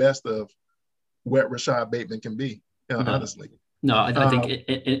seen the best of what Rashad Bateman can be, honestly. No, I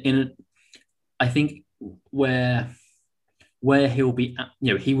think where he'll be,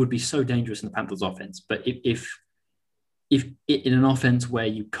 he would be so dangerous in the Panthers offense. But if in an offense where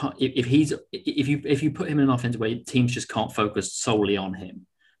you can't, if you put him in an offense where teams just can't focus solely on him,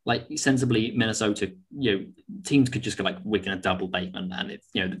 like sensibly Minnesota, teams could just go like, we're going to double Bateman, and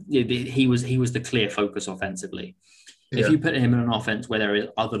he was the clear focus offensively. Yeah. If you put him in an offense where there are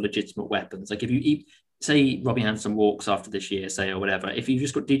other legitimate weapons, like if you say Robbie Anderson walks after this year, or whatever, if you've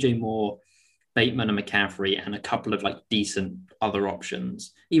just got DJ Moore, Bateman and McCaffrey and a couple of like decent other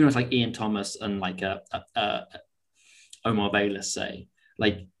options, even if like Ian Thomas and like Omar Bayless, say,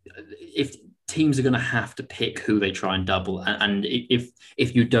 like if teams are going to have to pick who they try and double, and if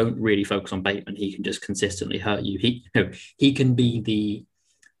you don't really focus on Bateman, he can just consistently hurt you. He can be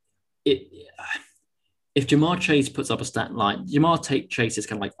if Jamar Chase puts up a stat line, Jamar Chase's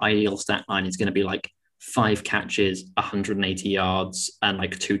kind of like ideal stat line is going to be like 5 catches, 180 yards, and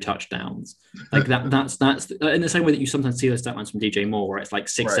like 2 touchdowns. Like that's in the same way that you sometimes see those stat lines from DJ Moore, where it's like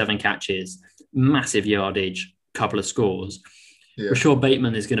 6-7 catches, massive yardage, couple of scores. Yeah. Rashad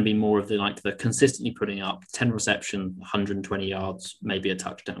Bateman is going to be more of the consistently putting up 10 reception, 120 yards, maybe a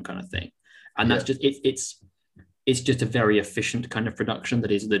touchdown kind of thing. And that's just it's just a very efficient kind of production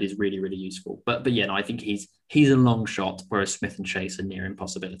that is really, really useful. But I think he's a long shot, whereas Smith and Chase are near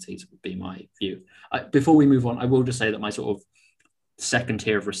impossibilities, would be my view. Before we move on, I will just say that my sort of second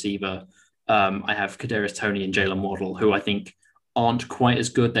tier of receiver, I have Kadarius Toney and Jalen Waddle, who I think aren't quite as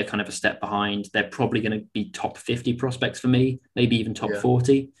good. They're kind of a step behind. They're probably going to be top 50 prospects for me, maybe even top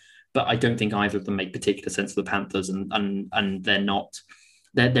 40. But I don't think either of them make particular sense to the Panthers, and they're not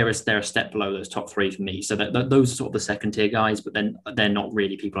they're a step below those top three for me. So those are sort of the second tier guys, but then they're not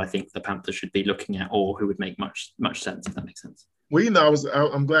really people I think the Panthers should be looking at or who would make much sense, if that makes sense. Well,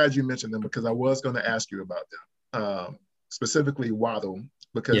 I'm glad you mentioned them because I was going to ask you about them, specifically Waddle,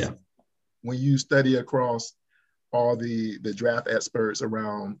 because when you study across all the draft experts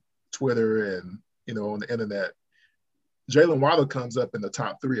around Twitter and on the internet, Jalen Waddle comes up in the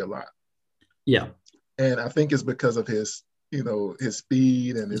top 3 a lot. Yeah, and I think it's because of his his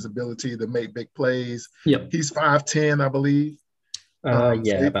speed and his ability to make big plays. Yep. He's 5'10", I believe.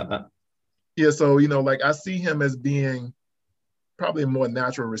 About that. Yeah, so like I see him as being probably a more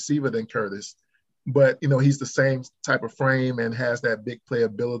natural receiver than Curtis, but he's the same type of frame and has that big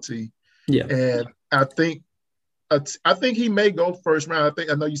playability. Yeah, and I think he may go first round.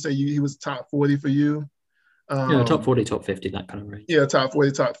 I know you say he was top 40 for you. Top 40, top 50, that kind of range. Yeah, top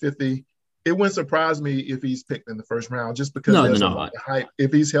 40, top 50. It wouldn't surprise me if he's picked in the first round, just because there's a lot of hype.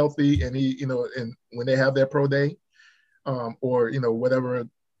 If he's healthy and he, and when they have their pro day, or whatever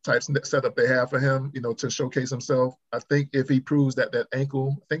type setup they have for him, to showcase himself, I think if he proves that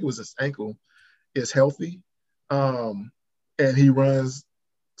ankle, I think it was his ankle, is healthy, and he runs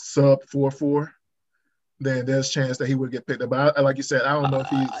sub 4.4, then there's a chance that he would get picked up. But like you said, I don't know if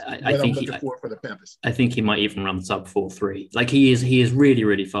he's what I'm looking for the Panthers. I think he might even run sub 4.3. Like he is really,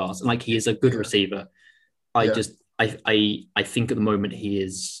 really fast. And like he is a good receiver. I think at the moment he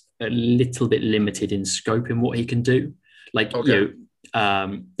is a little bit limited in scope in what he can do. Like, don't get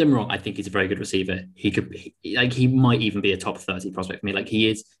me wrong, I think he's a very good receiver. He might even be a top 30 prospect for me. Like he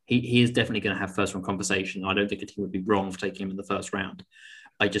is definitely going to have first round conversation. I don't think a team would be wrong for taking him in the first round.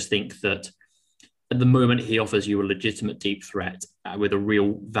 I just think that at the moment, he offers you a legitimate deep threat with a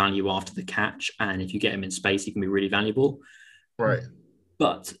real value after the catch. And if you get him in space, he can be really valuable. Right.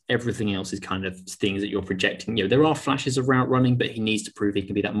 But everything else is kind of things that you're projecting. There are flashes of route running, but he needs to prove he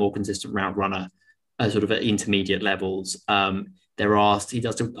can be that more consistent route runner, sort of at intermediate levels. He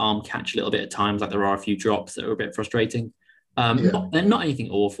does arm catch a little bit at times. Like there are a few drops that are a bit frustrating. Not anything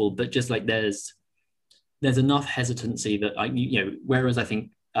awful, but just like there's enough hesitancy that whereas I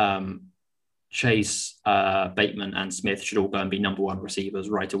think Chase, Bateman, and Smith should all go and be number 1 receivers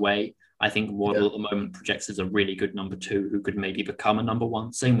right away. I think Waddle at the moment projects as a really good number 2 who could maybe become a number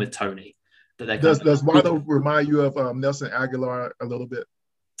 1. Same with Tony. Does Waddle remind you of Nelson Aguilar a little bit?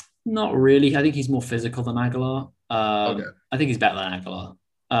 Not really. I think he's more physical than Aguilar. Okay. I think he's better than Aguilar.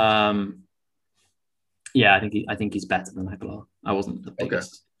 I think he's better than Aguilar. I wasn't the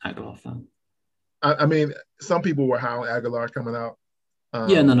biggest Aguilar fan. I mean, some people were high on Aguilar coming out.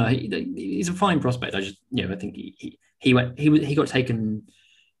 He's a fine prospect. I just, I think he got taken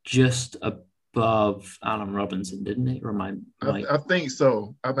just above Allen Robinson, didn't he? I think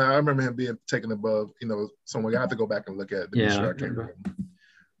so. I remember him being taken above, someone. I have to go back and look at it. Yeah.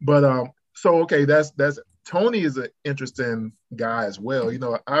 But that's Tony is an interesting guy as well.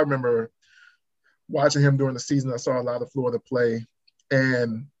 I remember watching him during the season. I saw a lot of Florida play,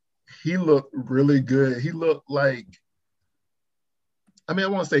 and he looked really good. He looked like, I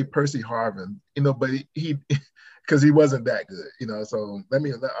want to say Percy Harvin, but he because he wasn't that good, so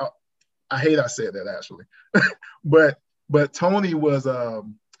I hate I said that actually. but Tony was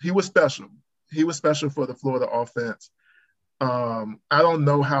he was special. He was special for the Florida offense. I don't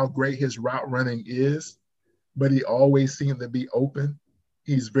know how great his route running is, but he always seemed to be open.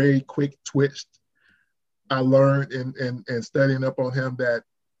 He's very quick twitched. I learned in studying up on him that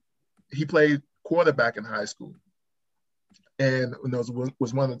he played quarterback in high school, and was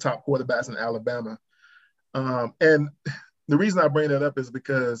one of the top quarterbacks in Alabama. And the reason I bring that up is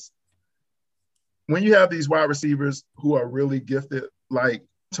because when you have these wide receivers who are really gifted like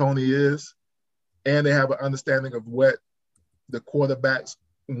Tony is, and they have an understanding of what the quarterbacks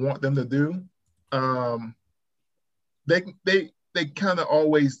want them to do, they kind of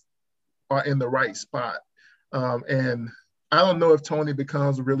always are in the right spot. And I don't know if Tony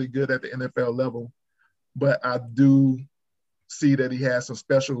becomes really good at the NFL level, but I do see that he has some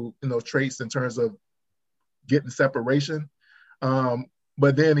special, traits in terms of getting separation.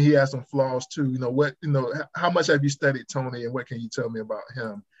 But then he has some flaws too. How much have you studied Tony, and what can you tell me about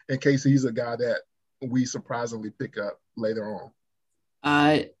him in case he's a guy that we surprisingly pick up later on?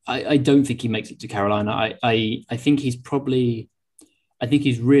 I don't think he makes it to Carolina. I think he's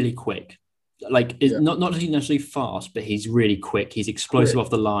really quick. Not necessarily fast, but he's really quick. He's explosive off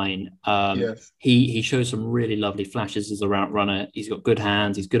the line. Yes. He shows some really lovely flashes as a route runner. He's got good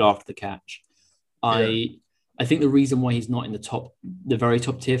hands. He's good after the catch. I think the reason why he's not in the very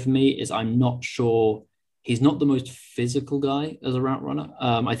top tier for me is I'm not sure he's not the most physical guy as a route runner.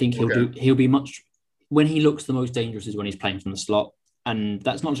 I think he'll be much when he looks the most dangerous is when he's playing from the slot. And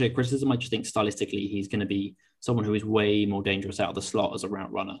that's not necessarily a criticism. I just think stylistically, he's going to be someone who is way more dangerous out of the slot as a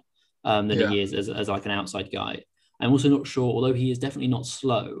route runner than Yeah. he is as like an outside guy. I'm also not sure, although he is definitely not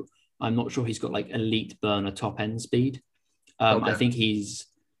slow, I'm not sure he's got like elite burner top end speed. Okay.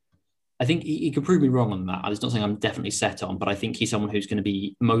 I think he could prove me wrong on that. It's not saying I'm definitely set on, but I think he's someone who's going to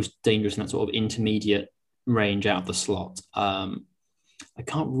be most dangerous in that sort of intermediate range out of the slot. I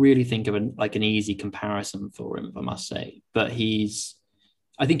can't really think of an easy comparison for him, I must say. But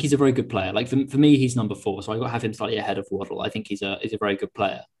I think he's a very good player. Like for me, he's number 4, so I got to have him slightly ahead of Waddle. I think he's a very good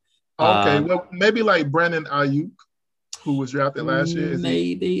player. Okay, well, maybe like Brandon Ayuk, who was drafted last year.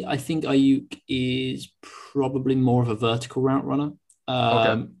 Maybe. I think Ayuk is probably more of a vertical route runner.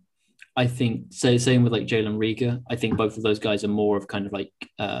 Okay. I think, same with like Jalen Reagor. I think both of those guys are more of kind of like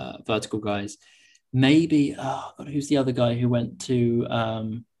vertical guys. Maybe, who's the other guy who went to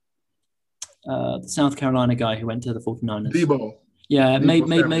the South Carolina guy who went to the 49ers? Debo. Yeah,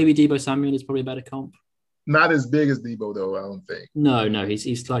 maybe Debo Samuel is probably a better comp. Not as big as Debo, though, I don't think. No,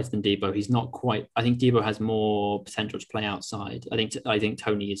 he's slighter than Debo. He's not quite. I think Debo has more potential to play outside. I think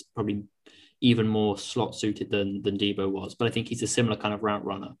Tony is probably even more slot suited than Debo was. But I think he's a similar kind of route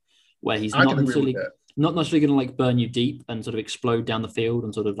runner where he's not necessarily going to like burn you deep and sort of explode down the field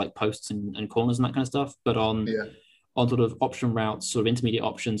and sort of like posts and corners and that kind of stuff. But on sort of option routes, sort of intermediate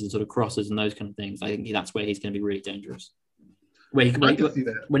options and sort of crosses and those kind of things, I think that's where he's going to be really dangerous. When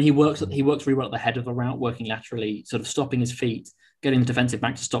he works really well at the head of the route, working laterally, sort of stopping his feet, getting the defensive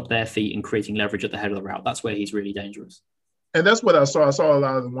back to stop their feet and creating leverage at the head of the route. That's where he's really dangerous. And that's what I saw. I saw a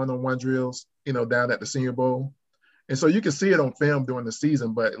lot of the one-on-one drills, down at the Senior Bowl. And so you can see it on film during the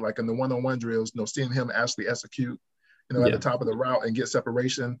season, but like in the one-on-one drills, seeing him actually execute, at the top of the route and get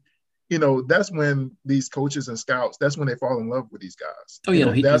separation, that's when these coaches and scouts, that's when they fall in love with these guys. Oh,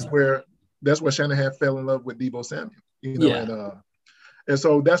 yeah. That's where Shanahan fell in love with Debo Samuel, and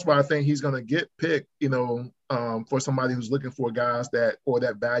so that's why I think he's going to get picked, for somebody who's looking for guys that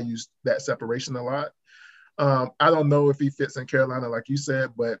values that separation a lot. I don't know if he fits in Carolina, like you said,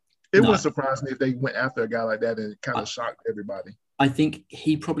 but it wouldn't surprise me if they went after a guy like that and kind of shocked everybody. I think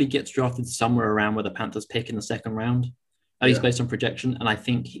he probably gets drafted somewhere around where the Panthers pick in the second round, at least based on projection. And I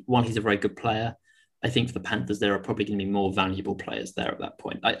think while he's a very good player, I think for the Panthers, there are probably going to be more valuable players there at that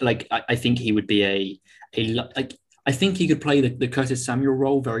point. I think he would be I think he could play the Curtis Samuel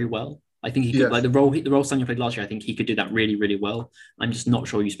role very well. I think he could, like the role Samuel played last year, I think he could do that really, really well. I'm just not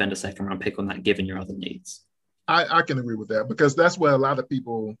sure you spend a second round pick on that given your other needs. I can agree with that because that's where a lot of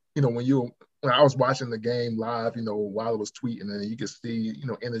people, when I was watching the game live, while I was tweeting, and you could see,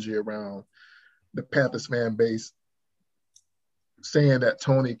 energy around the Panthers fan base saying that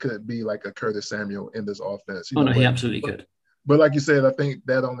Tony could be like a Curtis Samuel in this offense. He absolutely could. But like you said, I think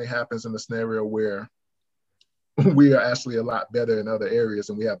that only happens in a scenario where we are actually a lot better in other areas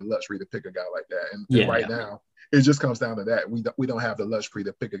and we have the luxury to pick a guy like that. And right now, it just comes down to that. We don't have the luxury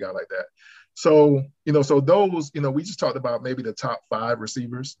to pick a guy like that. So, so those, we just talked about maybe the top 5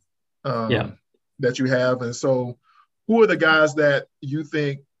 receivers that you have. And so who are the guys that you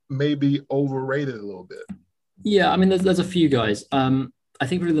think may be overrated a little bit? Yeah, I mean, there's a few guys. I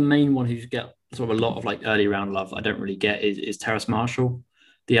think really the main one who's get sort of a lot of like early round love I don't really get is Terrace Marshall,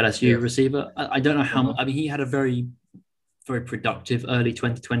 the LSU receiver. I don't know how. I mean, he had a very, very productive early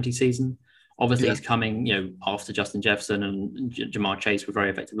 2020 season. Obviously, he's coming, after Justin Jefferson and Jamar Chase were very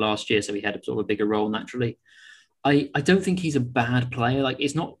effective last year, so he had a sort of a bigger role naturally. I don't think he's a bad player. Like,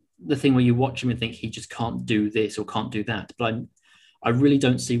 it's not the thing where you watch him and think he just can't do this or can't do that. But I really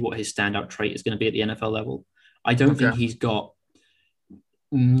don't see what his standout trait is going to be at the NFL level. I don't think he's got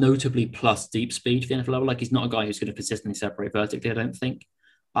notably plus deep speed for the NFL level. Like, he's not a guy who's going to consistently separate vertically, I don't think.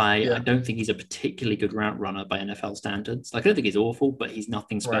 I don't think he's a particularly good route runner by NFL standards. Like, I don't think he's awful, but he's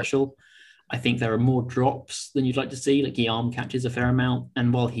nothing special. Right. I think there are more drops than you'd like to see. Like, he arm catches a fair amount.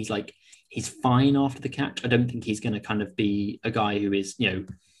 And while he's fine after the catch, I don't think he's going to kind of be a guy who is,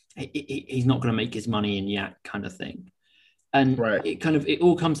 he's not going to make his money in yak kind of thing. And it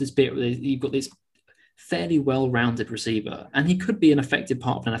all comes to this bit where you've got this fairly well-rounded receiver, and he could be an effective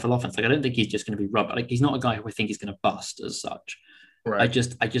part of an NFL offense. Like, I don't think he's just going to be rubber. Like, he's not a guy who I think is going to bust as such. Right. I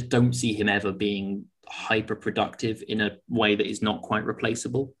just don't see him ever being hyper productive in a way that is not quite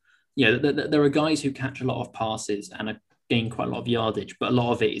replaceable. There are guys who catch a lot of passes and gain quite a lot of yardage, but a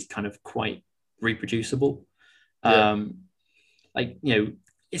lot of it is kind of quite reproducible. It's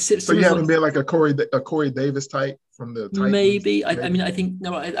so you haven't been like a Corey Davis type from the Titans? Maybe. I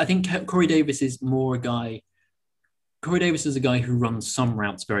think Corey Davis is more a guy. Corey Davis is a guy who runs some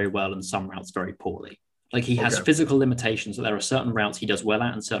routes very well and some routes very poorly. Like, he has physical limitations. So there are certain routes he does well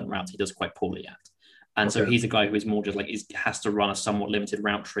at and certain routes he does quite poorly at. And so Okay. he's a guy who is more just like has to run a somewhat limited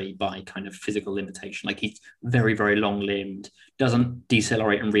route tree by kind of physical limitation. Like he's very, very long limbed, doesn't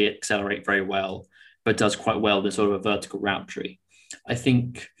decelerate and re-accelerate very well, but does quite well the sort of a vertical route tree. I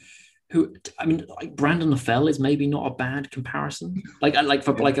think like Brandon LaFell is maybe not a bad comparison. Like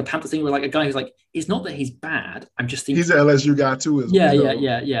for like a Panther thing where like a guy who's like, it's not that he's bad. I'm just thinking he's an LSU guy too, as yeah.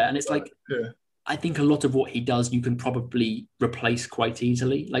 And it's like yeah. I think a lot of what he does, you can probably replace quite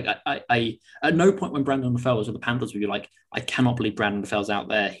easily. Like I at no point when Brandon LaFell was with the Panthers, were you like, I cannot believe Brandon LaFell's out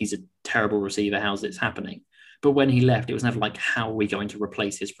there. He's a terrible receiver. How's this happening? But when he left, it was never like, how are we going to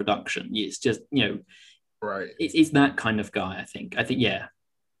replace his production? It's just, Right. It's that kind of guy. I think, yeah.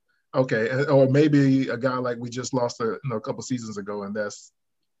 Okay, or maybe a guy like we just lost a couple seasons ago, and that's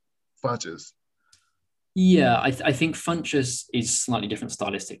Funchess. Yeah, I think Funchess is slightly different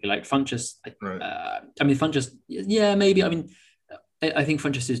stylistically. Like Funchess, Right. Funchess, yeah, maybe. I think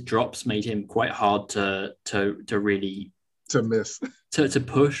Funchess's drops made him quite hard to really to miss to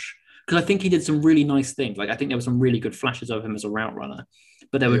push, because I think he did some really nice things. Like I think there were some really good flashes of him as a route runner,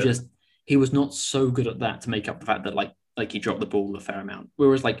 but they were just he was not so good at that to make up the fact that like he dropped the ball a fair amount.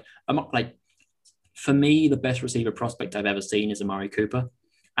 Whereas like for me, the best receiver prospect I've ever seen is Amari Cooper,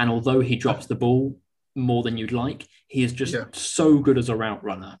 and although he drops the ball more than you'd like, he is just so good as a route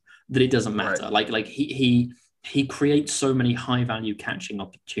runner that it doesn't matter. Right. Like he creates so many high value catching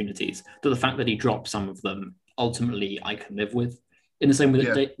opportunities that the fact that he drops some of them, ultimately I can live with. In the same way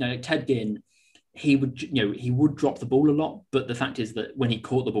that Ted Ginn, he would drop the ball a lot, but the fact is that when he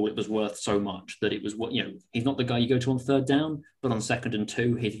caught the ball, it was worth so much that it was what, he's not the guy you go to on third down, but on 2nd and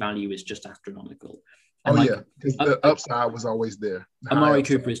 2, his value is just astronomical. And the upside was always there. Amari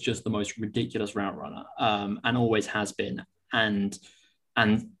Cooper is just the most ridiculous route runner, and always has been. And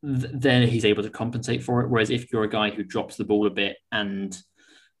then he's able to compensate for it. Whereas if you're a guy who drops the ball a bit and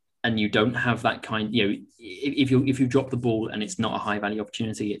you don't have that kind, if you drop the ball and it's not a high value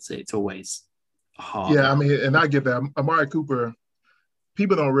opportunity, it's always hard. Yeah, I mean, and I get that. Amari Cooper,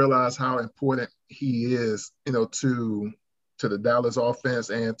 people don't realize how important he is, to the Dallas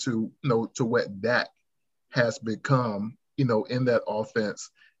offense and to what Dak has become, in that offense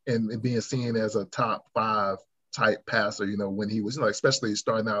and being seen as a top 5 type passer, when he was, especially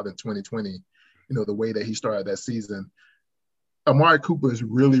starting out in 2020, the way that he started that season. Amari Cooper is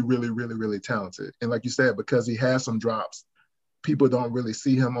really, really, really, really talented. And like you said, because he has some drops, people don't really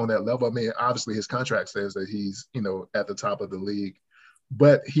see him on that level. I mean, obviously his contract says that he's, at the top of the league,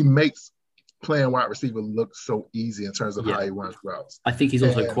 but he makes playing wide receiver look so easy in terms of how he runs routes. I think he's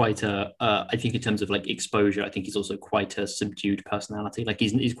also quite I think in terms of like exposure, I think he's also quite a subdued personality. Like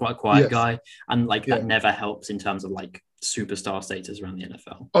he's quite a quiet guy, and that never helps in terms of like superstar status around the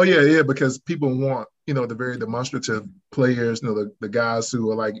NFL. Oh yeah, because people want, the very demonstrative players, the guys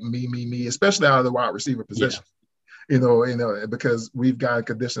who are like me, especially out of the wide receiver position. Yeah. Because we've got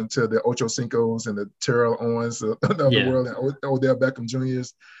conditioned to the Ocho Cincos and the Terrell Owens of the world and Odell Beckham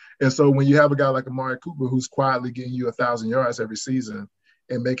Jr.'s. And so when you have a guy like Amari Cooper who's quietly getting you 1,000 yards every season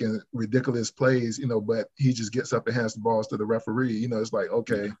and making ridiculous plays, but he just gets up and hands the balls to the referee, it's like,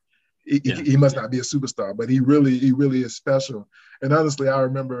 okay, he must not be a superstar, but he really is special. And honestly, I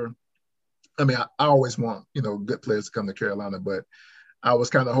remember, I always want, good players to come to Carolina, but I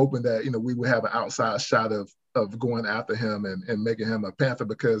was kind of hoping that, we would have an outside shot of going after him and making him a Panther,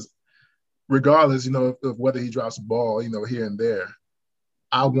 because regardless, of whether he drops the ball, here and there,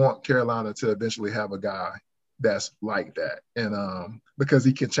 I want Carolina to eventually have a guy that's like that. And because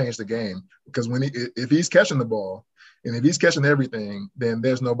he can change the game, because if he's catching the ball and if he's catching everything, then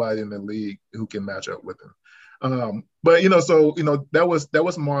there's nobody in the league who can match up with him. But, that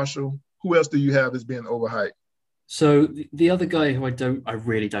was Marshall. Who else do you have as being overhyped? So the other guy who I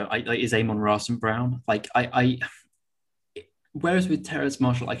really don't is Amon-Ra St. Brown. Like whereas with Terrace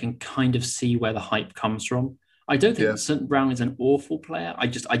Marshall, I can kind of see where the hype comes from. I don't think St. Brown is an awful player. I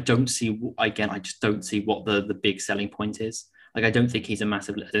don't see what the big selling point is. Like, I don't think he's I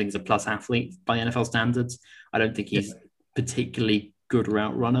think he's a plus athlete by NFL standards. I don't think he's particularly good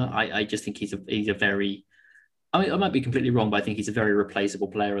route runner. I just think he's a very, I might be completely wrong, but I think he's a very replaceable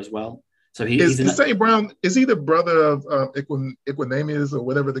player as well. So he's St. Brown, is he the brother of Equanimeous or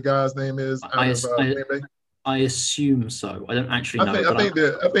whatever the guy's name is? I assume so. I don't actually know.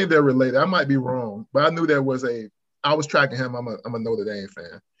 I think they're related. I might be wrong, but I knew I was tracking him. I'm a Notre Dame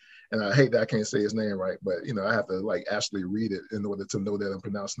fan, and I hate that I can't say his name right, but I have to actually read it in order to know that I'm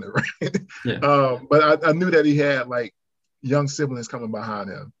pronouncing it right. Yeah. But I knew that he had young siblings coming behind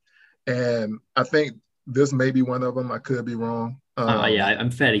him, and I think this may be one of them. I could be wrong. I'm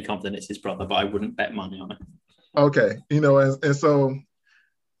fairly confident it's his brother, but I wouldn't bet money on it. Okay, and so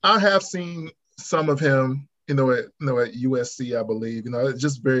I have seen some of him, at USC, I believe, it's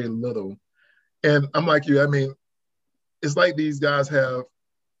just very little. And I'm like you, I mean, it's like these guys have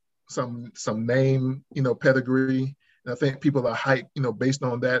some name, pedigree. And I think people are hyped, based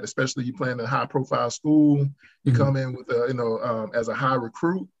on that, especially you playing in a high profile school, you come in with as a high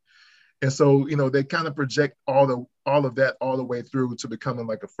recruit. And so, they kind of project all of that all the way through to becoming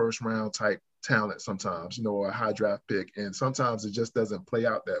like a first round type talent sometimes, or a high draft pick. And sometimes it just doesn't play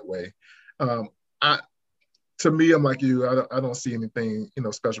out that way. To me, I'm like you, I don't see anything,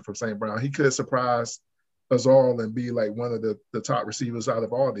 special from St. Brown. He could surprise us all and be like one of the top receivers out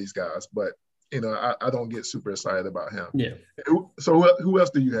of all these guys. But, I don't get super excited about him. Yeah. So who else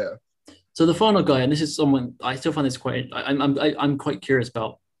do you have? So the final guy, and this is someone I still find this I'm quite curious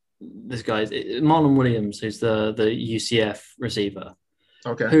about this guy. Marlon Williams, who's the UCF receiver.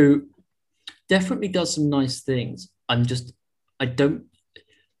 Okay. Who definitely does some nice things.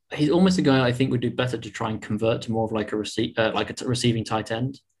 He's almost a guy I think would do better to try and convert to more of like a receiving tight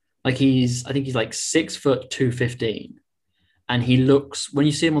end. Like I think he's like 6 foot 215. And he looks, when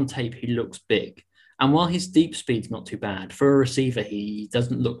you see him on tape, he looks big. And while his deep speed's not too bad, for a receiver, he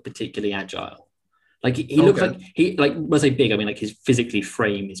doesn't look particularly agile. Like he looks like when I say big, I mean like his physically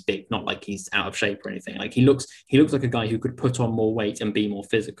frame is big, not like he's out of shape or anything. Like he looks like a guy who could put on more weight and be more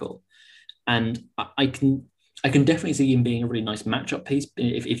physical. And I can definitely see him being a really nice matchup piece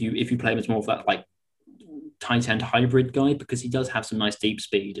if you play him as more of that like tight end hybrid guy, because he does have some nice deep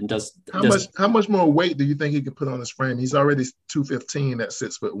speed and does. How much more weight do you think he can put on his frame? He's already 215 at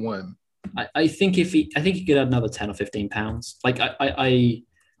 6'1". I think he could add another 10 or 15 pounds. Like I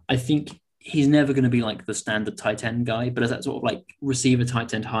think he's never going to be like the standard tight end guy, but as that sort of like receiver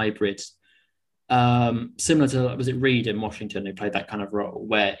tight end hybrid, similar to, was it Reed in Washington who played that kind of role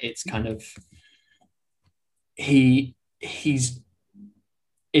where it's kind of he's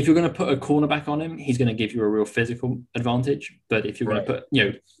if you're going to put a cornerback on him, he's going to give you a real physical advantage. But if you're going to put,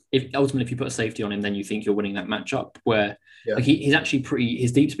 if you put a safety on him, then you think you're winning that matchup. Where like he's actually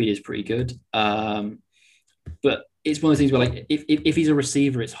his deep speed is pretty good. But it's one of those things where like if he's a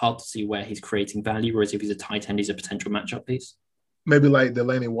receiver, it's hard to see where he's creating value. Whereas if he's a tight end, he's a potential matchup piece. Maybe like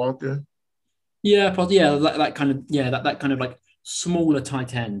Delaney Walker. Yeah, that kind of like smaller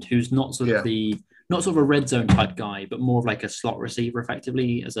tight end who's not sort of not sort of a red zone type guy, but more of like a slot receiver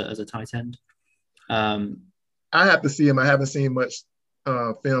effectively as a tight end. I have to see him. I haven't seen much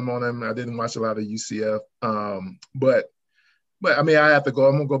film on him. I didn't watch a lot of UCF. But I mean, I have to go.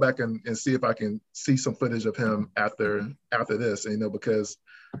 I'm gonna go back and see if I can see some footage of him after this, because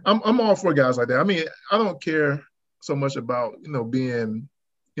I'm all for guys like that. I mean, I don't care so much about, being,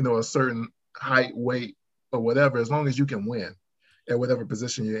 a certain height, weight, or whatever, as long as you can win at whatever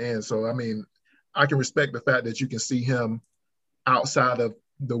position you're in. So, I mean, I can respect the fact that you can see him outside of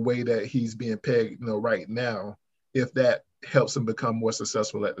the way that he's being pegged, right now, if that helps him become more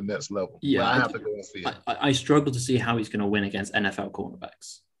successful at the next level. Yeah, I have to go and see it. I struggle to see how he's going to win against NFL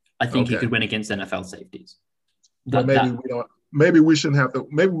cornerbacks. I think he could win against NFL safeties. Maybe we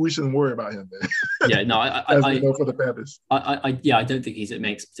shouldn't worry about him then. Yeah, no, for the Panthers. I don't think it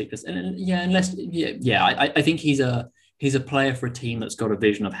makes particular. And I think he's a player for a team that's got a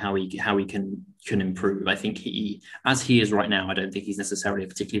vision of how he can improve. I think as he is right now, I don't think he's necessarily a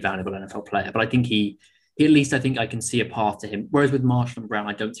particularly valuable NFL player, but I think I think I can see a path to him. Whereas with Marshall and Brown,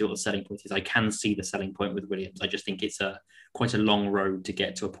 I don't see what the selling point is. I can see the selling point with Williams. I just think it's quite a long road to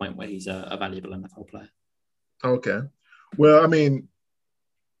get to a point where he's a valuable NFL player. Okay. Well, I mean,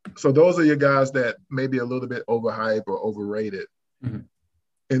 so those are your guys that may be a little bit overhyped or overrated. Mm-hmm.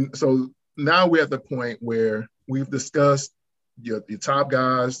 And so now we're at the point where we've discussed your top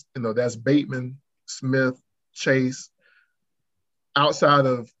guys, that's Bateman, Smith, Chase. Outside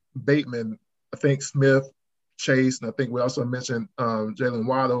of Bateman, I think Smith, Chase, and I think we also mentioned Jalen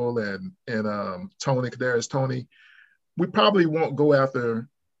Waddle and Tony, Kadarius Toney. We probably won't go after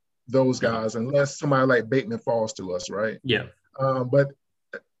those guys unless somebody like Bateman falls to us, right? Yeah. But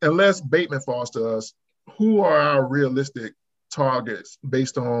unless Bateman falls to us, who are our realistic targets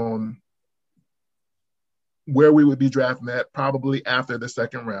based on where we would be drafting at, probably after the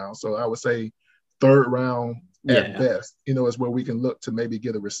second round? So I would say third round at best, is where we can look to maybe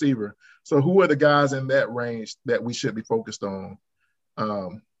get a receiver. So who are the guys in that range that we should be focused on,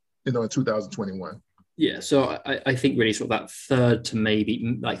 in 2021? Yeah, so I think really sort of that third to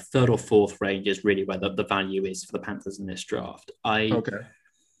maybe like third or fourth range is really where the value is for the Panthers in this draft. I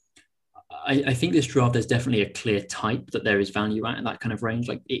think this draft, there's definitely a clear type that there is value at in that kind of range.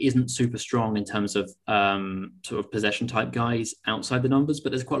 Like it isn't super strong in terms of sort of possession type guys outside the numbers,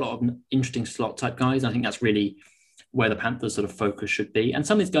 but there's quite a lot of interesting slot type guys. I think that's really where the Panthers' sort of focus should be. And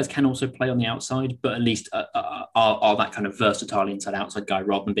some of these guys can also play on the outside, but at least are that kind of versatile inside outside guy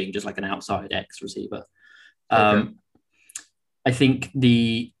rather than being just like an outside X receiver. I think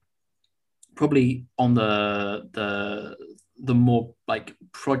probably on the more like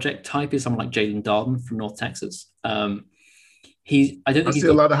project type is someone like Jalen Darden from North Texas. I see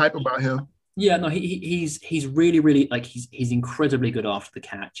a lot of hype about him. Yeah, no, he's really, really like he's incredibly good after the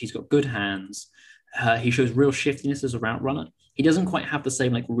catch. He's got good hands. He shows real shiftiness as a route runner. He doesn't quite have the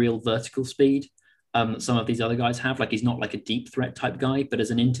same like real vertical speed that some of these other guys have. Like he's not like a deep threat type guy, but as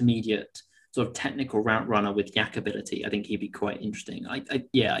an intermediate sort of technical route runner with yak ability, I think he'd be quite interesting. I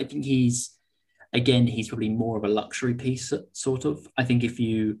think he's probably more of a luxury piece, sort of. I think he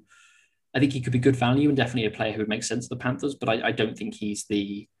could be good value and definitely a player who would make sense to the Panthers, but I don't think he's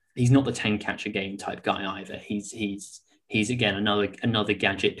not the 10 catch a game type guy either. He's again another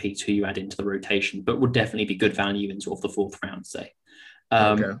gadget piece who you add into the rotation, but would definitely be good value in sort of the fourth round, say.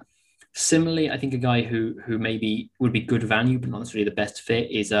 Similarly, I think a guy who maybe would be good value, but not necessarily the best fit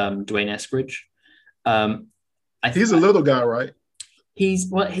is Dwayne Eskridge. He's a little guy, right? He's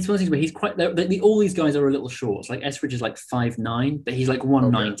one of those things where he's quite. All these guys are a little short. Like Eskridge is like 5'9", but he's like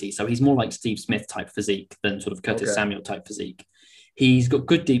 190, so he's more like Steve Smith type physique than sort of Curtis Samuel type physique. He's got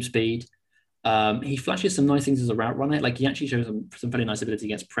good deep speed. He flashes some nice things as a route runner. Like he actually shows some very nice ability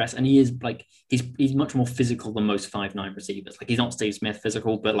against press, and he is like he's much more physical than most 5'9" receivers. Like he's not Steve Smith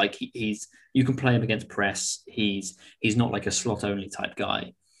physical, but like you can play him against press. He's not like a slot only type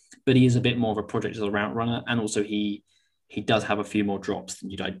guy, but he is a bit more of a project as a route runner, and also he does have a few more drops than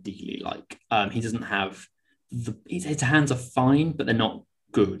you'd ideally like. He doesn't have his hands are fine, but they're not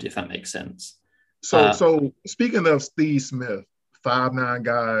good, if that makes sense. So speaking of Steve Smith, 5'9"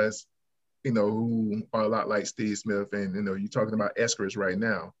 guys, who are a lot like Steve Smith, and you're talking about Eskridge right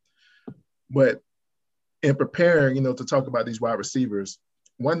now. But in preparing, to talk about these wide receivers,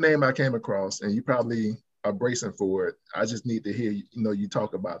 one name I came across, and you probably are bracing for it. I just need to hear you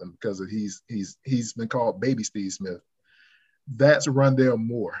talk about him because he's been called Baby Steve Smith. That's Rondale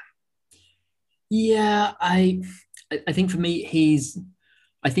Moore. Yeah, I think for me,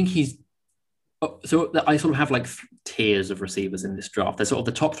 so I sort of have like tiers of receivers in this draft. There's sort of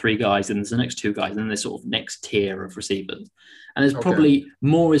the top three guys, and there's the next two guys, and then there's sort of next tier of receivers. And there's probably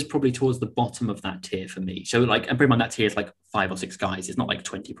Moore is probably towards the bottom of that tier for me. So like, and pretty much that tier is like 5 or 6 guys. It's not like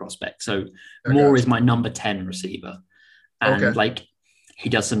 20 prospects. So Moore is my number 10 receiver, and like he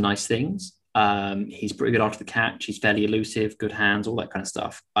does some nice things. He's pretty good after the catch. He's fairly elusive, good hands, all that kind of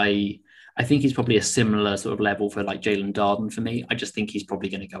stuff. I think he's probably a similar sort of level for like Jalen Darden for me. I just think he's probably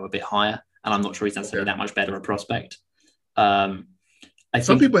going to go a bit higher, and I'm not sure he's necessarily that much better a prospect. Some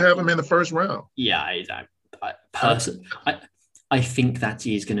people have him in the first round. Yeah, I think that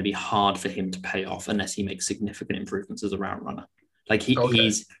is going to be hard for him to pay off unless he makes significant improvements as a route runner. Like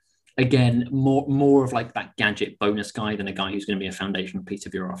he's again more of like that gadget bonus guy than a guy who's going to be a foundational piece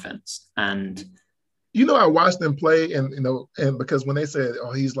of your offense. And I watched him play, and because when they said,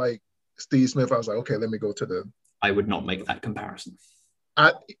 "Oh, he's like Steve Smith," I was like, okay, let me go to the. I would not make that comparison.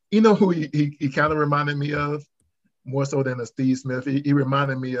 Who he kind of reminded me of more so than a Steve Smith. He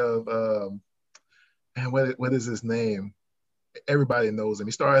reminded me of what is his name? Everybody knows him.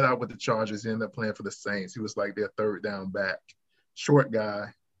 He started out with the Chargers. He ended up playing for the Saints. He was like their third down back, short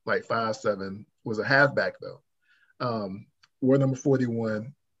guy, like 5'7", was a halfback though. Wore number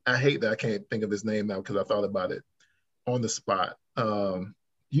 41. I hate that I can't think of his name now because I thought about it on the spot.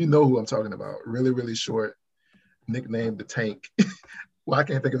 You know who I'm talking about. Really, really short, nicknamed the Tank. Well, I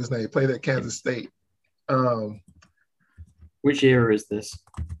can't think of his name. He played at Kansas State. Which era is this?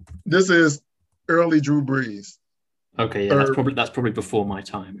 This is early Drew Brees. Okay, yeah, that's probably before my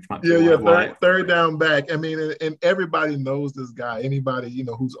time. Which might be third down back. I mean, and everybody knows this guy. Anybody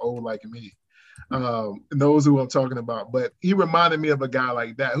who's old like me knows who I'm talking about. But he reminded me of a guy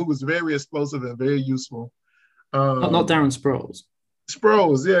like that who was very explosive and very useful. Not Darren Sproles.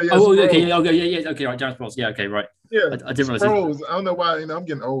 Sproles, yeah. Oh, Sproles. Okay, right, Darren Sproles. Yeah, okay, right. Yeah, I didn't realize. Sproles. I don't know why. I'm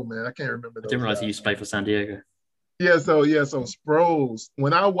getting old, man. I can't remember. I didn't realize he used to play for San Diego. So Sproles.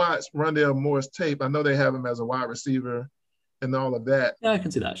 When I watched Rondale Moore's tape, I know they have him as a wide receiver and all of that. Yeah, I can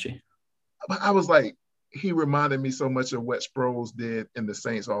see that actually. But I was like, he reminded me so much of what Sproles did in the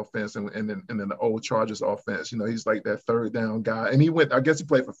Saints offense and in the old Chargers offense. He's like that third down guy, and I guess he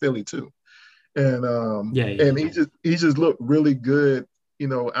played for Philly too. And and he just looked really good,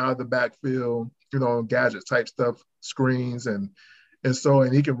 out of the backfield, gadget type stuff, screens and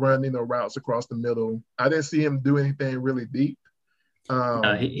he can run, routes across the middle. I didn't see him do anything really deep.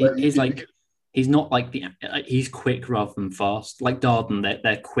 He's not like he's quick rather than fast. Like Darden,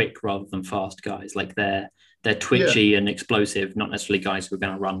 they're quick rather than fast guys. Like they're They're Yeah, twitchy and explosive, not necessarily guys who are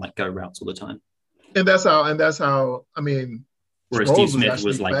going to run like go routes all the time. and that's how. I mean, Whereas Steve Sproles was Smith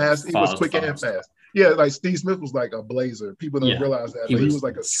was actually like fast. He was quick and fast. fast. Yeah, like Steve Smith was like a blazer. People don't Yeah, realize that, he but he was was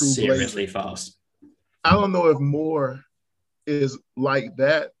like a true blazer. seriously fast. I don't know if Moore is like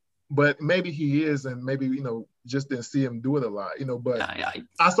that, but maybe he is, and maybe just didn't see him do it a lot. But I,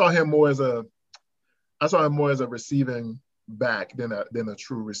 I saw him more as a I saw him more as a receiving back than a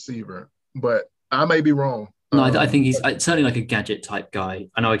true receiver. But I may be wrong. no, I think he's certainly like a gadget type guy.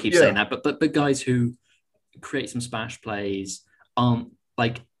 I know I keep saying Yeah, that, but guys who create some splash plays aren't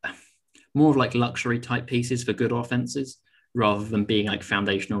like more of like luxury type pieces for good offenses rather than being like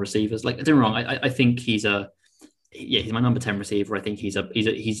foundational receivers. Like, don't get me wrong, I think he's he's my number 10 receiver. I think he's at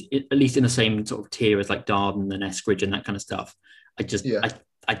least in the same sort of tier as like Darden and Eskridge and that kind of stuff. I just yeah,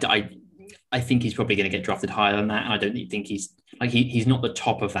 I think he's probably going to get drafted higher than that. And I don't think he's like he's not the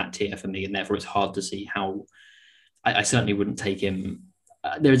top of that tier for me, and therefore it's hard to see how. I certainly wouldn't take him.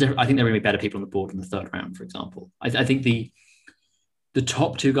 I think there are going to be better people on the board in the third round, for example. I think the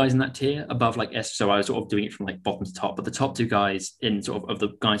top two guys in that tier above like S. So I was sort of doing it from like bottom to top, but the top two guys in sort of the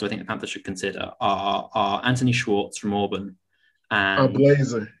guys I think the Panthers should consider are Anthony Schwartz from Auburn, a and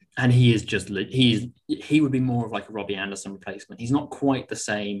blazer. he is just he would be more of like a Robbie Anderson replacement. He's not quite the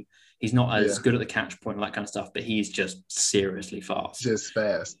same. He's not as Yeah, good at the catch point and that kind of stuff, but he's just seriously fast just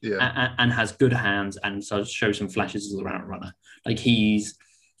fast. Yeah. and has good hands and so shows some flashes as a route runner. Like he's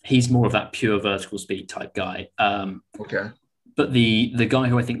more of that pure vertical speed type guy. Okay. But the guy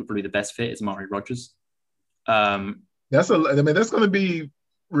who I think would probably be the best fit is Amari Rogers. Um, That's going to be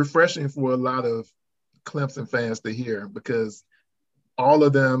refreshing for a lot of Clemson fans to hear because all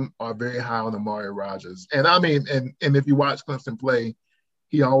of them are very high on Amari Rogers. And I mean, and if you watch Clemson play,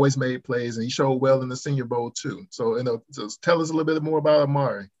 he always made plays and he showed well in the Senior Bowl too. So, just tell us a little bit more about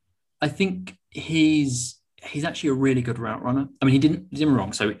Amari. I think he's actually a really good route runner. I mean, he didn't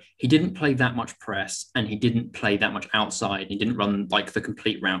wrong. So he didn't play that much press and he didn't play that much outside. He didn't run like the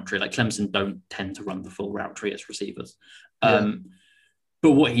complete route tree. Like Clemson don't tend to run the full route tree as receivers. Yeah.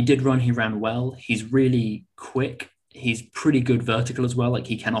 But what he did run, he ran well. He's really quick. He's pretty good vertical as well. Like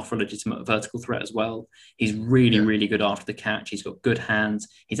he can offer a legitimate vertical threat as well. He's really, Yeah. really good after the catch. He's got good hands.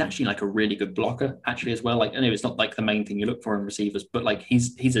 He's actually like a really good blocker, actually, as well. Like I know it's not like the main thing you look for in receivers, but like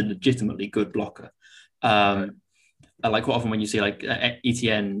he's a legitimately good blocker. Right. I like quite often when you see like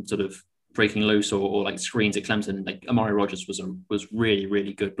ETN sort of breaking loose or like screens at Clemson, like Amari Rogers was really,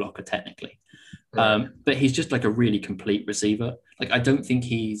 really good blocker technically. Right. But he's just like a really complete receiver. Like I don't think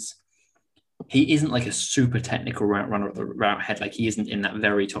he isn't like a super technical route runner at the route head. Like he isn't in that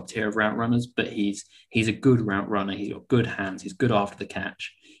very top tier of route runners, but he's a good route runner. He's got good hands. He's good after the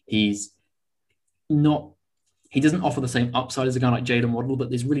catch. He's not. He doesn't offer the same upside as a guy like Jalen Waddle, but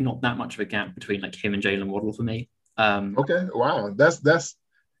there's really not that much of a gap between like him and Jalen Waddle for me. Okay. Wow. That's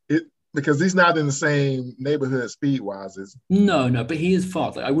it because he's not in the same neighborhood speed wise as. No, but he is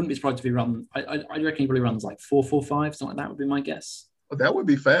fast. Like, I wouldn't be surprised if he run. I reckon he probably runs like 4.45, something like that would be my guess. That would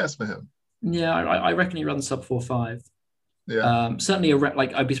be fast for him. Yeah, I reckon he runs sub 4.5. Yeah. Certainly,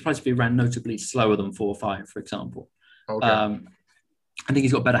 like I'd be surprised if he ran notably slower than 4.5, for example. Okay. I think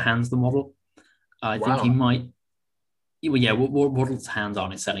he's got better hands than Waddle. I think he Wow. might. Well, yeah, Waddle's hands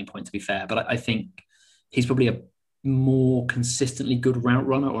aren't his selling point, to be fair, but I think he's probably a more consistently good route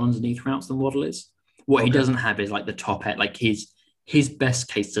runner on underneath routes than Waddle is. What he Okay. doesn't have is like the top end, like his best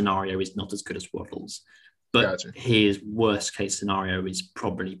case scenario is not as good as Waddle's, but Gotcha. his worst case scenario is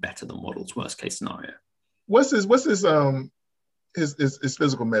probably better than Waddle's worst case scenario. What's his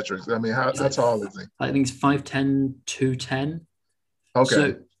physical metrics? I mean, how He's like, tall is he? I think it's 5'10", 210.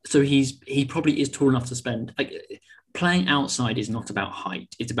 Okay. So he probably is tall enough to spend like playing outside is not about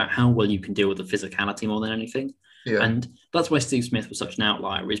height. It's about how well you can deal with the physicality more than anything. Yeah. And that's why Steve Smith was such an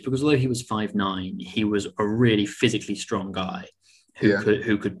outlier, is because although he was 5'9", he was a really physically strong guy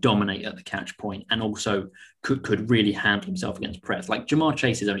who could dominate at the catch point and also could really handle himself against press. Like Jamar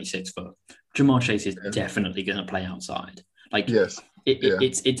Chase is only 6 foot. Jamar Chase is definitely going to play outside. Like Yes.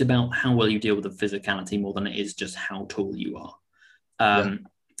 it's about how well you deal with the physicality more than it is just how tall you are.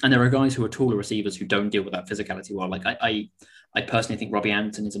 And there are guys who are taller receivers who don't deal with that physicality well. Like I personally think Robbie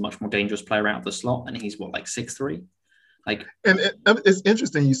Anderson is a much more dangerous player out of the slot, and he's like 6'3". Like, and it's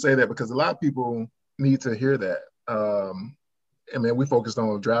interesting you say that because a lot of people need to hear that. I mean, we focused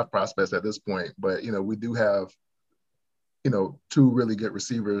on draft prospects at this point, but we do have two really good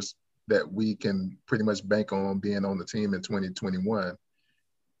receivers that we can pretty much bank on being on the team in 2021.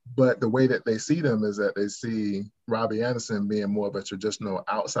 But the way that they see them is that they see Robbie Anderson being more of a traditional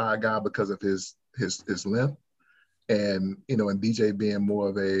outside guy because of his length. and DJ being more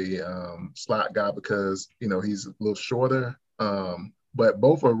of a slot guy because he's a little shorter. But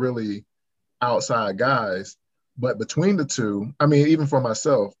both are really outside guys. But between the two, I mean, even for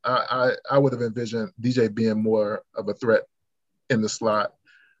myself, I would have envisioned DJ being more of a threat in the slot.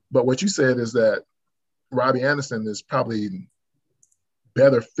 But what you said is that Robbie Anderson is probably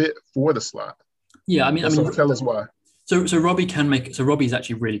better fit for the slot. Yeah, I mean, tell us why. So Robbie's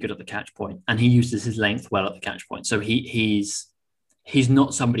actually really good at the catch point, and he uses his length well at the catch point. So he's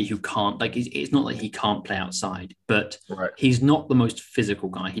not somebody who can't, like, it's not like he can't play outside, but right. He's not the most physical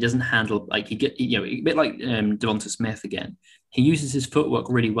guy. He doesn't handle, like, a bit like Devonta Smith again. He uses his footwork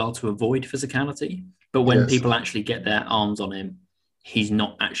really well to avoid physicality, but when people actually get their arms on him, he's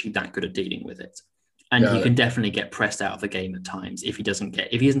not actually that good at dealing with it. And he can definitely get pressed out of the game at times if he isn't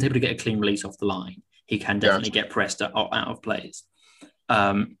able to get a clean release off the line. He can definitely get pressed out of plays.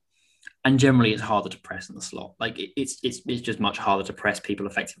 And generally, it's harder to press in the slot. Like it's just much harder to press people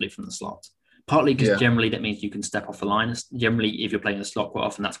effectively from the slot. Partly because generally that means you can step off the line. Generally, if you're playing the slot quite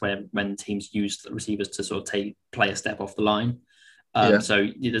often, that's when teams use the receivers to sort of play a step off the line. So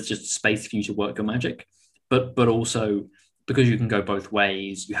there's just space for you to work your magic. But also because you can go both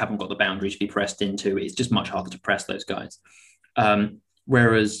ways, you haven't got the boundaries to be pressed into. It's just much harder to press those guys.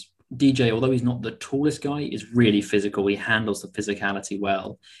 Whereas DJ, although he's not the tallest guy, is really physical. He handles the physicality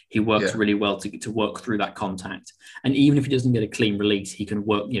well. He works really well to work through that contact. And even if he doesn't get a clean release, he can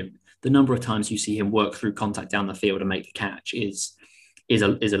work. The number of times you see him work through contact down the field and make the catch is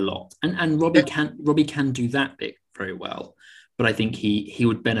a lot. And Robbie can do that bit very well. But I think he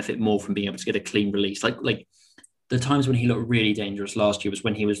would benefit more from being able to get a clean release. Like the times when he looked really dangerous last year was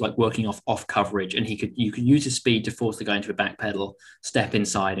when he was like working off coverage, and you could use his speed to force the guy into a back pedal, step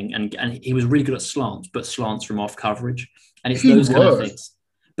inside, and he was really good at slants, but slants from off coverage, and it's those kind of things.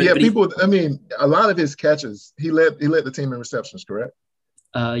 But a lot of his catches, he led the team in receptions, correct?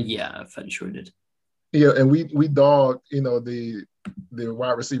 Yeah, I'm fairly sure he did. Yeah, and we dogged the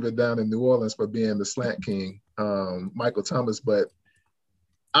wide receiver down in New Orleans for being the slant king, Michael Thomas, but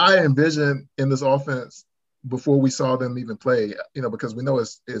I envision in this offense, before we saw them even play, because we know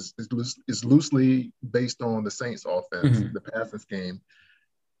it's loosely based on the Saints offense, the passing scheme.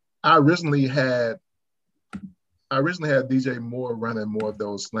 I originally had DJ Moore running more of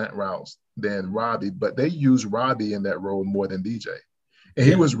those slant routes than Robbie, but they used Robbie in that role more than DJ. And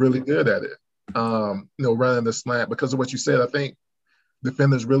he was really good at it, running the slant because of what you said. I think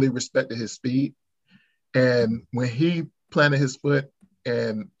defenders really respected his speed. And when he planted his foot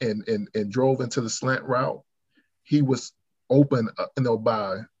and drove into the slant route, he was open,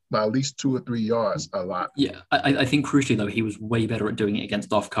 by at least 2 or 3 yards a lot. Yeah, I think crucially though, he was way better at doing it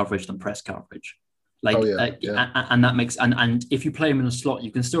against off coverage than press coverage. And that makes and if you play him in a slot,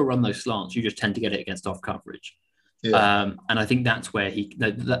 you can still run those slants. You just tend to get it against off coverage. Yeah. And I think that's where he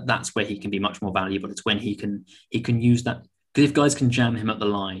can be much more valuable. It's when he can use that. Because if guys can jam him at the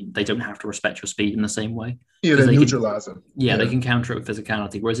line, they don't have to respect your speed in the same way. Yeah, they neutralize him. Yeah, they can counter it with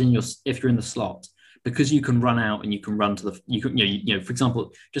physicality. Whereas if you're in the slot, because you can run out and you can run to for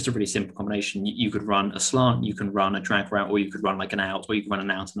example, just a really simple combination, you could run a slant, you can run a drag route, or you could run like an out, or you can run an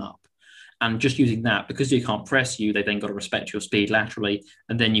out and up. And just using that, because they can't press you, they then got to respect your speed laterally,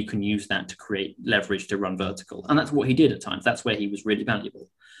 and then you can use that to create leverage to run vertical. And that's what he did at times. That's where he was really valuable.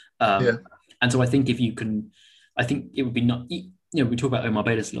 And so I think I think it would be not. We talked about Omar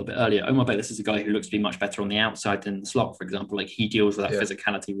Bayless a little bit earlier. Omar Bayless is a guy who looks to be much better on the outside than the slot, for example. Like he deals with that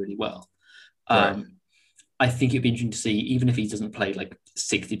physicality really well. I think it'd be interesting to see, even if he doesn't play like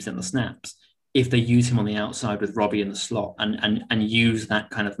 60% of the snaps, if they use him on the outside with Robbie in the slot and use that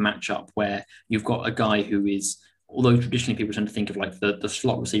kind of matchup where you've got a guy who is, although traditionally people tend to think of like the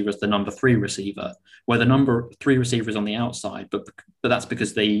slot receiver as the number 3 receiver, where the number 3 receiver is on the outside, but that's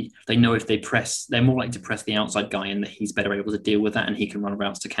because they know if they press, they're more likely to press the outside guy and that he's better able to deal with that and he can run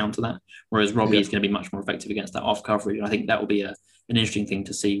routes to counter that. Whereas Robbie is going to be much more effective against that off coverage. And I think that will be an interesting thing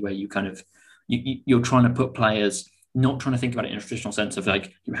to see, where you kind of, you're trying to put players, not trying to think about it in a traditional sense of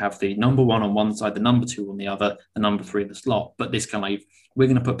like you have the number 1 on one side, the number 2 on the other, the number 3 in the slot, but this kind of like, we're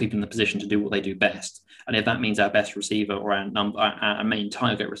going to put people in the position to do what they do best. And if that means our best receiver or our main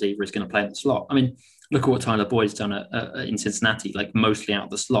target receiver is going to play in the slot, I mean, look at what Tyler Boyd's done in Cincinnati, like mostly out of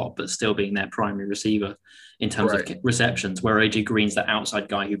the slot, but still being their primary receiver in terms of receptions, where AJ Green's the outside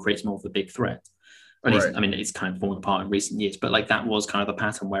guy who creates more of a big threat. Or at least, I mean, it's kind of fallen apart in recent years, but like that was kind of the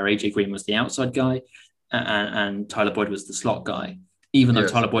pattern where AJ Green was the outside guy and Tyler Boyd was the slot guy. Even though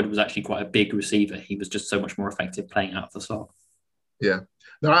Tyler Boyd was actually quite a big receiver, he was just so much more effective playing out of the slot. Yeah.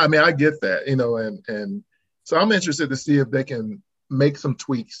 No, I mean, I get that, and so I'm interested to see if they can make some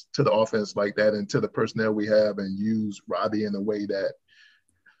tweaks to the offense like that and to the personnel we have and use Robbie in a way that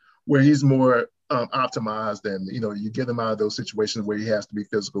where he's more optimized and, you get him out of those situations where he has to be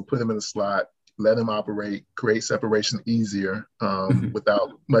physical, put him in the slot, let him operate, create separation easier without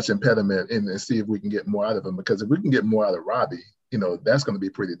much impediment and see if we can get more out of him. Because if we can get more out of Robbie, that's going to be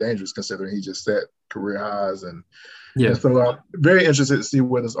pretty dangerous considering he just set career highs. And so I'm very interested to see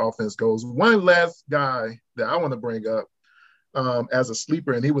where this offense goes. One last guy that I want to bring up as a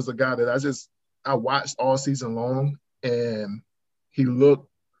sleeper, and he was a guy that I watched all season long, and he looked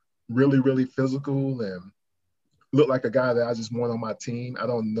really, really physical and looked like a guy that I just want on my team. I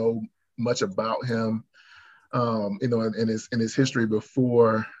don't know much about him, in his history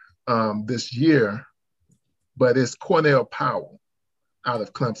before this year, but it's Cornell Powell out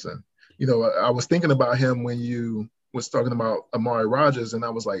of Clemson. I was thinking about him when you was talking about Amari Rodgers, and I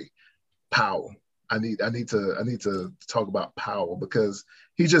was like, Powell. I need to talk about Powell because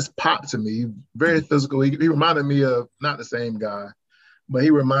he just popped to me. Very physical. He reminded me of, not the same guy, but he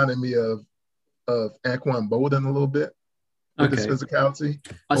reminded me of Anquan Boldin a little bit with his physicality.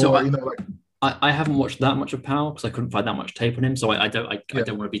 I haven't watched that much of Powell because I couldn't find that much tape on him, so I don't want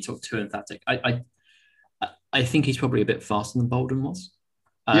to be too emphatic. I think he's probably a bit faster than Boldin was.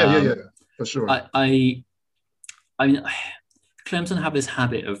 Yeah, for sure. I mean, Clemson have this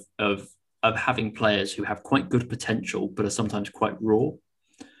habit of having players who have quite good potential but are sometimes quite raw.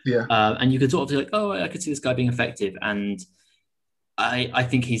 Yeah. And you could sort of be like, oh, I could see this guy being effective. And I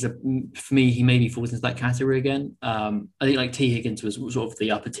think for me, he maybe falls into that category again. I think like T. Higgins was sort of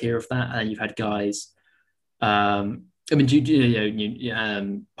the upper tier of that. And you've had guys, Hopkins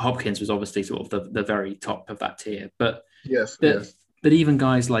was obviously sort of the very top of that tier. But yes. But even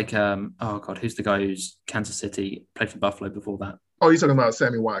guys like, who's the guy who's Kansas City, played for Buffalo before that? Oh, you're talking about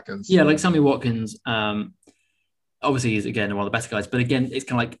Sammy Watkins. Yeah, like Sammy Watkins. Obviously, he's, again, one of the best guys. But again, it's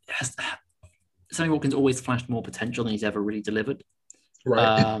kind of like Sammy Watkins always flashed more potential than he's ever really delivered.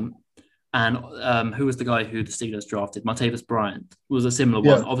 Right. And who was the guy who the Steelers drafted? Martavis Bryant was a similar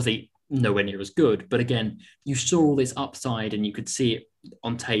one. Obviously, nowhere near as good. But again, you saw all this upside and you could see it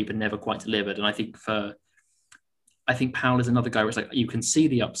on tape and never quite delivered. And I think Powell is another guy where it's like you can see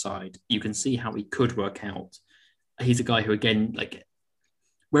the upside. You can see how he could work out. He's a guy who, again, like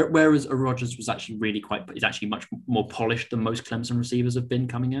whereas a Rodgers was actually is actually much more polished than most Clemson receivers have been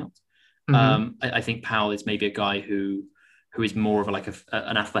coming out. I think Powell is maybe a guy who is more of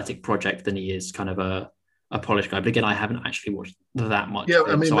an athletic project than he is kind of a polished guy. But again, I haven't actually watched that much. Yeah,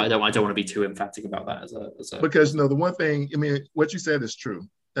 I don't want to be too emphatic about that as a because the one thing, what you said is true.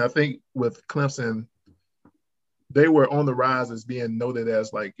 I think with Clemson, they were on the rise as being noted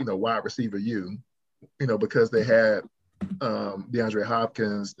as wide receiver because they had DeAndre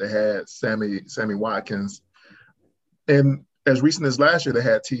Hopkins, they had Sammy Watkins, and as recent as last year, they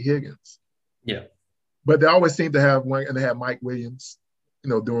had T. Higgins. Yeah. But they always seemed to have one, and they had Mike Williams,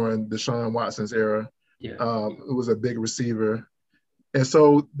 during Deshaun Watson's era. Yeah. It was a big receiver. And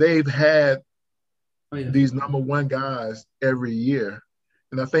so they've had these number one guys every year.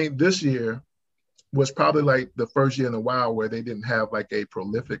 And I think this year was probably like the first year in a while where they didn't have like a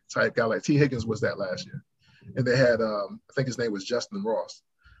prolific type guy. Like T. Higgins was that last year. And they had, I think his name was Justin Ross.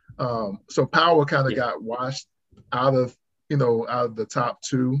 So Powell kind of got washed out of the top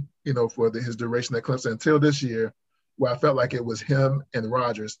two, for his duration at Clemson until this year, where I felt like it was him and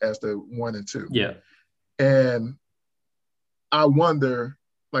Rodgers as the 1 and 2. Yeah. And I wonder,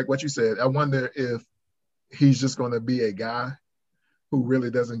 like what you said, I wonder if he's just going to be a guy who really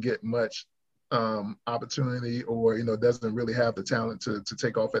doesn't get much opportunity or, doesn't really have the talent to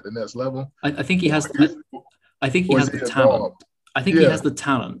take off at the next level. I think he has I think he has the talent. I think he has the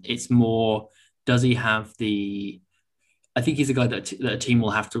talent. It's more, does he have the... I think he's a guy that a team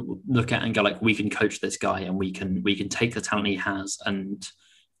will have to look at and go like, we can coach this guy and we can take the talent he has and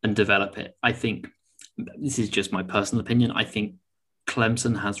develop it. I think this is just my personal opinion. I think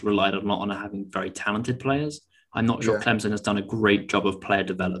Clemson has relied a lot on having very talented players. I'm not sure Clemson has done a great job of player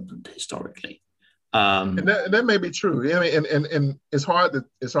development historically. And that may be true. And it's hard to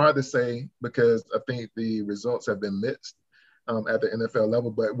say because I think the results have been mixed at the NFL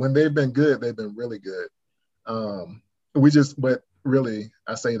level. But when they've been good, they've been really good. But really,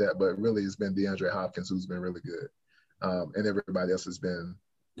 I say that, but really it's been DeAndre Hopkins who's been really good. And everybody else has been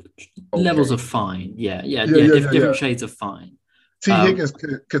okay. Levels of fine. Different shades of fine. T. Higgins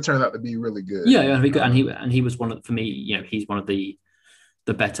could turn out to be really good. And he was one of, for me, he's one of the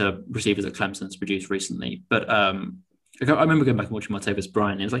better receivers that Clemson's produced recently. But I remember going back and watching Martavis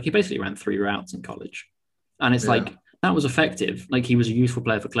Bryant. It was like he basically ran 3 routes in college. And it's like, that was effective. Like he was a useful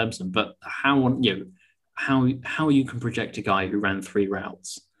player for Clemson, but how how you can project a guy who ran 3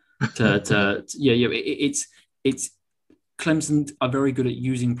 routes to yeah, it's Clemson are very good at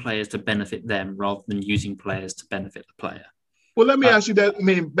using players to benefit them rather than using players to benefit the player. Well, let me ask you that. I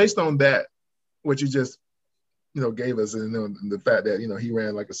mean, based on that, what you just gave us, and the fact that he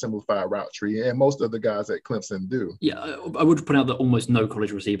ran like a simplified route tree, and most of the guys at Clemson do. Yeah, I would point out that almost no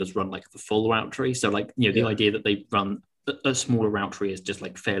college receivers run like the full route tree. So like the idea that they run a smaller route tree is just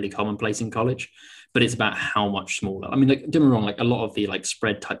like fairly commonplace in college, but it's about how much smaller. I mean, like don't get me wrong, like a lot of the like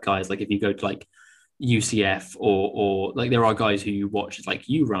spread type guys, like if you go to like UCF or like there are guys who you watch, it's like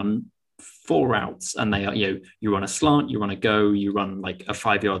you run 4 routes and they are, you run a slant, you run a go, you run like a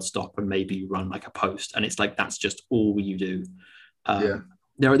 5-yard stop, and maybe you run like a post. And it's like, that's just all you do.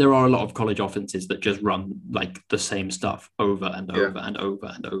 There are a lot of college offenses that just run like the same stuff over and over and over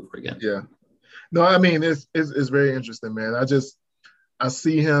and over again. Yeah. No, I mean, it's very interesting, man. I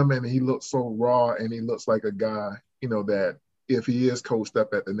see him and he looks so raw, and he looks like a guy, that if he is coached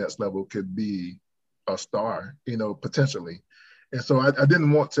up at the next level could be a star, potentially. And so I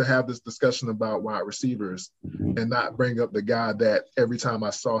didn't want to have this discussion about wide receivers and not bring up the guy that every time I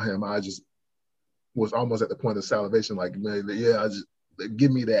saw him, I just was almost at the point of salivation. Like, yeah,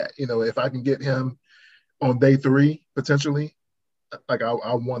 give me that. If I can get him on day 3, potentially, like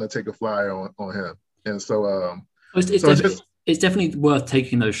I want to take a flyer on him. And so, it's definitely worth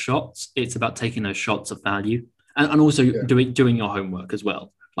taking those shots. It's about taking those shots of value and also doing your homework as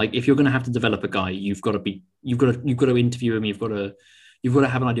well. Like if you're going to have to develop a guy, you've got to interview him. You've got to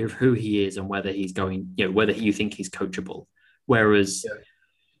have an idea of who he is and whether he's going, whether you think he's coachable. Whereas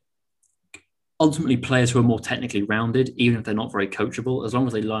ultimately players who are more technically rounded, even if they're not very coachable, as long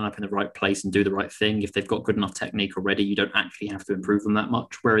as they line up in the right place and do the right thing, if they've got good enough technique already, you don't actually have to improve them that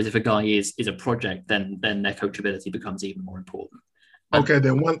much. Whereas if a guy is a project, then their coachability becomes even more important. Okay,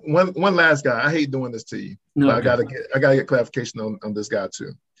 then one last guy. I hate doing this to you. No, but I gotta get clarification on this guy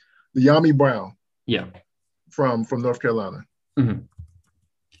too. The Dyami Brown. Yeah. From North Carolina. Mm-hmm.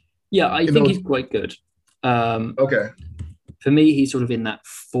 Yeah, I think he's quite good. Okay. For me, he's sort of in that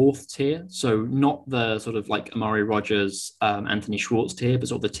 4th tier. So not the sort of like Amari Rogers, Anthony Schwartz tier, but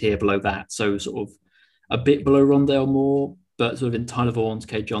sort of the tier below that. So sort of a bit below Rondale Moore, but sort of in Tyler Vaughns,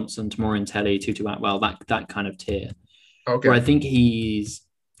 Cade Johnson, Tamorrion Telly, Tutu Atwell, that kind of tier. Okay. Where I think he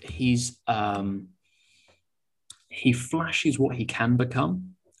flashes what he can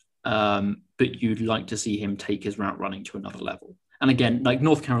become, but you'd like to see him take his route running to another level. And again, like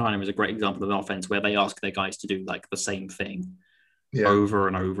North Carolina is a great example of an offense where they ask their guys to do like the same thing over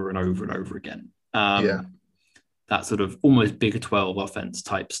and over and over and over again. That sort of almost Big 12 offense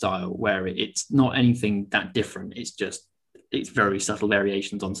type style where it's not anything that different. It's very subtle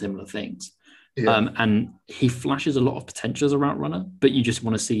variations on similar things. Yeah. And he flashes a lot of potential as a route runner, but you just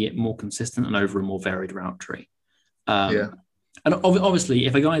want to see it more consistent and over a more varied route tree. And obviously,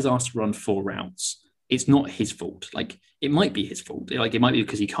 if a guy is asked to run 4 routes, it's not his fault. Like it might be his fault. Like it might be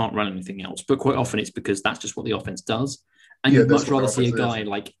because he can't run anything else, but quite often it's because that's just what the offense does. And you'd much rather see a guy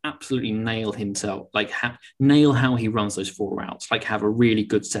like absolutely nail himself, like nail how he runs those 4 routes, like have a really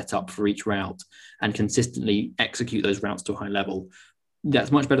good setup for each route and consistently execute those routes to a high level.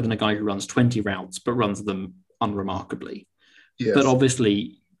 That's much better than a guy who runs 20 routes, but runs them unremarkably. Yes. But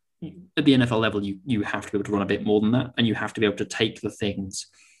obviously, at the NFL level, you have to be able to run a bit more than that. And you have to be able to take the things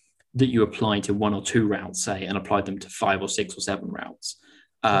that you apply to 1 or 2 routes, say, and apply them to 5 or 6 or 7 routes.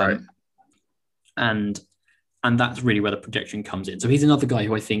 Right. And that's really where the projection comes in. So he's another guy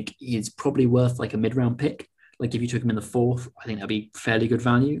who I think is probably worth like a mid-round pick. Like if you took him in the 4th, I think that'd be fairly good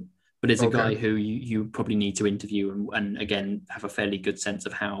value. But it's a guy who you probably need to interview and again have a fairly good sense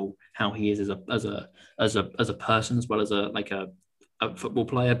of how he is as a person as well as a football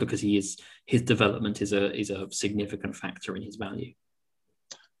player, because his development is a significant factor in his value.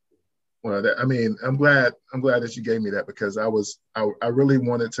 Well, I'm glad that you gave me that, because I really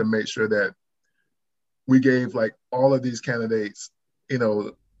wanted to make sure that we gave like all of these candidates,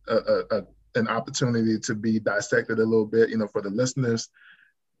 an opportunity to be dissected a little bit, for the listeners.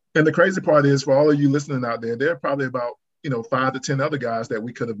 And the crazy part is, for all of you listening out there, there are probably about 5 to 10 other guys that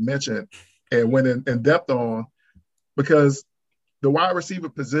we could have mentioned and went in depth on, because the wide receiver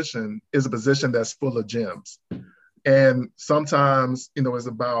position is a position that's full of gems. And sometimes, it's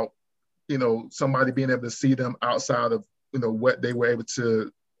about, somebody being able to see them outside of, what they were able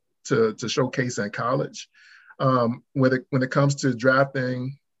to showcase in college. When it comes to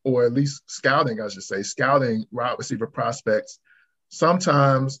drafting, or at least scouting, I should say, scouting wide receiver prospects,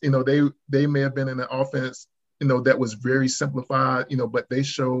 sometimes, they may have been in an offense, that was very simplified, but they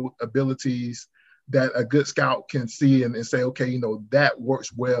showed abilities that a good scout can see and say, okay, that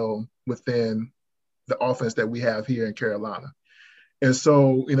works well within the offense that we have here in Carolina. And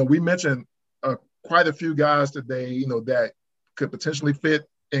so, we mentioned quite a few guys today, that could potentially fit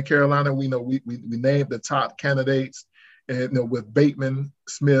in Carolina. We know we named the top candidates, and with Bateman,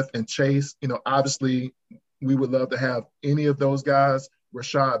 Smith, and Chase. Obviously, we would love to have any of those guys.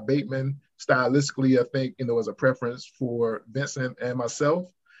 Rashad Bateman, stylistically, I think is a preference for Vincent and myself.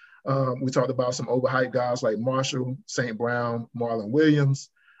 We talked about some overhyped guys like Marshall, St. Brown, Marlon Williams.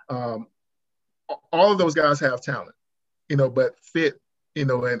 All of those guys have talent, but fit,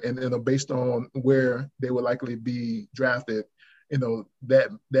 and based on where they would likely be drafted,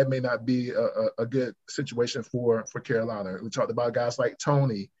 that may not be a good situation for Carolina. We talked about guys like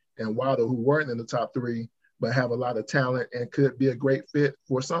Tony and Waddle, who weren't in the top three, but have a lot of talent and could be a great fit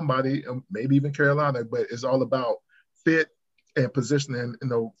for somebody, maybe even Carolina, but it's all about fit and positioning,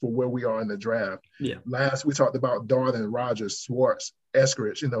 for where we are in the draft. Yeah. Last, we talked about Darden, Rogers, Schwartz,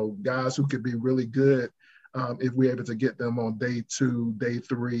 Eskridge, guys who could be really good if we're able to get them on day 2, day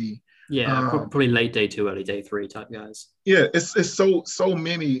 3. Yeah, probably late day 2, early day 3 type guys. Yeah, it's so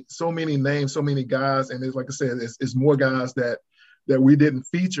many names, so many guys, and it's like I said, it's more guys that we didn't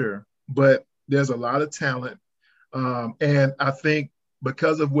feature, but there's a lot of talent, and I think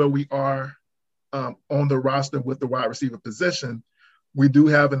because of where we are on the roster with the wide receiver position, we do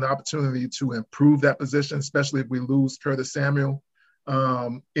have an opportunity to improve that position, especially if we lose Curtis Samuel.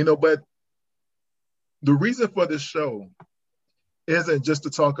 But the reason for this show isn't just to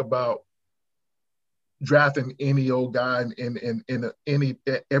talk about drafting any old guy in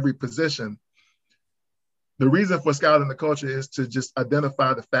every position. The reason for Scouting the Culture is to just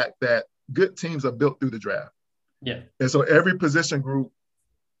identify the fact that good teams are built through the draft. Yeah. And so every position group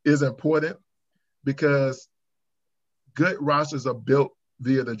is important because good rosters are built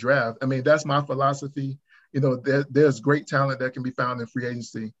via the draft. I mean, that's my philosophy. There's great talent that can be found in free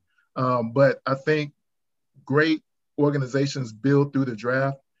agency. But I think great organizations build through the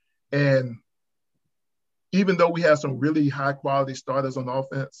draft. And even though we have some really high quality starters on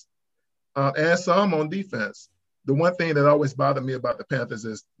offense and some on defense, the one thing that always bothered me about the Panthers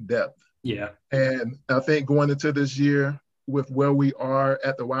is depth. Yeah. And I think going into this year with where we are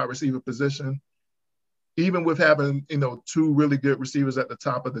at the wide receiver position, even with having, 2 really good receivers at the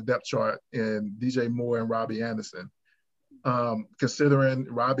top of the depth chart in DJ Moore and Robbie Anderson, considering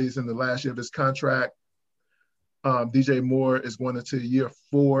Robbie's in the last year of his contract, DJ Moore is going into year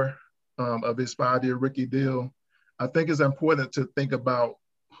 4 of his 5-year rookie deal. I think it's important to think about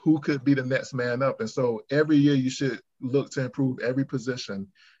who could be the next man up. And so every year you should look to improve every position.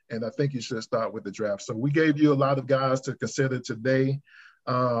 And I think you should start with the draft. So we gave you a lot of guys to consider today.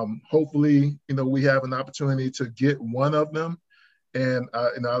 Hopefully, we have an opportunity to get one of them. And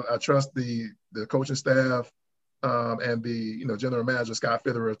I trust the coaching staff and the general manager, Scott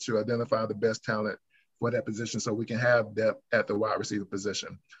Fitterer, to identify the best talent for that position so we can have depth at the wide receiver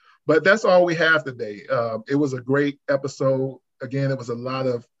position. But that's all we have today. It was a great episode. Again, it was a lot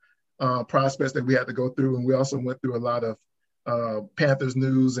of prospects that we had to go through, and we also went through a lot of Panthers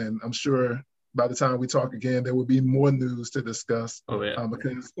news, and I'm sure by the time we talk again, there will be more news to discuss. Oh, yeah.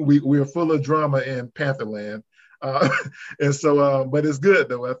 Because we are full of drama in Pantherland. And so, but it's good,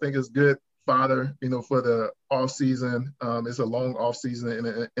 though. I think it's good fodder, for the off season. It's a long off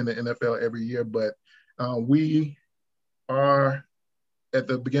season in the NFL every year, but we are at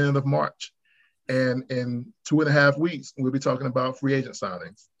the beginning of March, and in 2.5 weeks, we'll be talking about free agent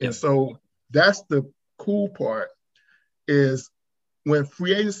signings. Yep. And so that's the cool part, is when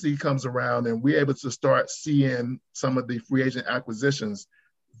free agency comes around and we're able to start seeing some of the free agent acquisitions,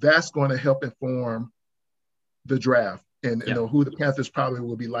 that's going to help inform the draft and who the Panthers probably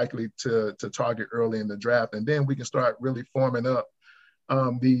will be likely to target early in the draft. And then we can start really forming up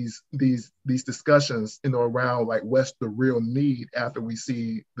these discussions, around like what's the real need after we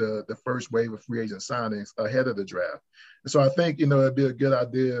see the first wave of free agent signings ahead of the draft. And so I think, it'd be a good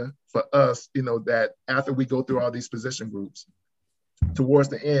idea for us, that after we go through all these position groups, towards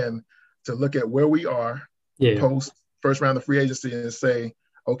the end, to look at where we are post first round of free agency and say,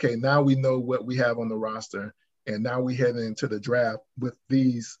 okay, now we know what we have on the roster, and now we head into the draft with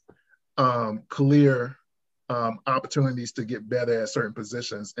these clear opportunities to get better at certain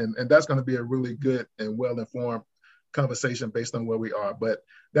positions. And that's going to be a really good and well-informed conversation based on where we are. But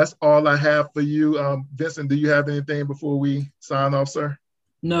that's all I have for you. Vincent, do you have anything before we sign off, sir?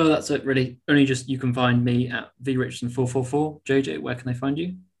 No, that's it, really. Only just you can find me at vrichardson444. JJ, where can they find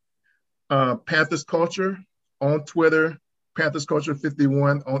you? Panthers Culture on Twitter, Panthers Culture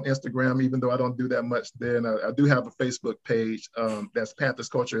 51 on Instagram, even though I don't do that much there. And I do have a Facebook page that's Panthers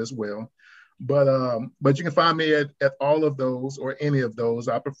Culture as well. But you can find me at all of those or any of those.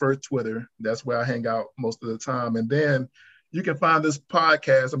 I prefer Twitter. That's where I hang out most of the time. And then you can find this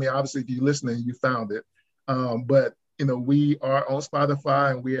podcast. I mean, obviously, if you're listening, you found it. But we are on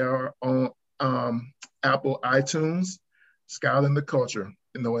Spotify and we are on Apple iTunes. Scouting the Culture.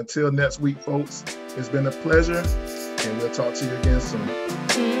 Until next week, folks, it's been a pleasure, and we'll talk to you again soon.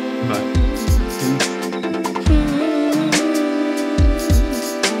 Bye.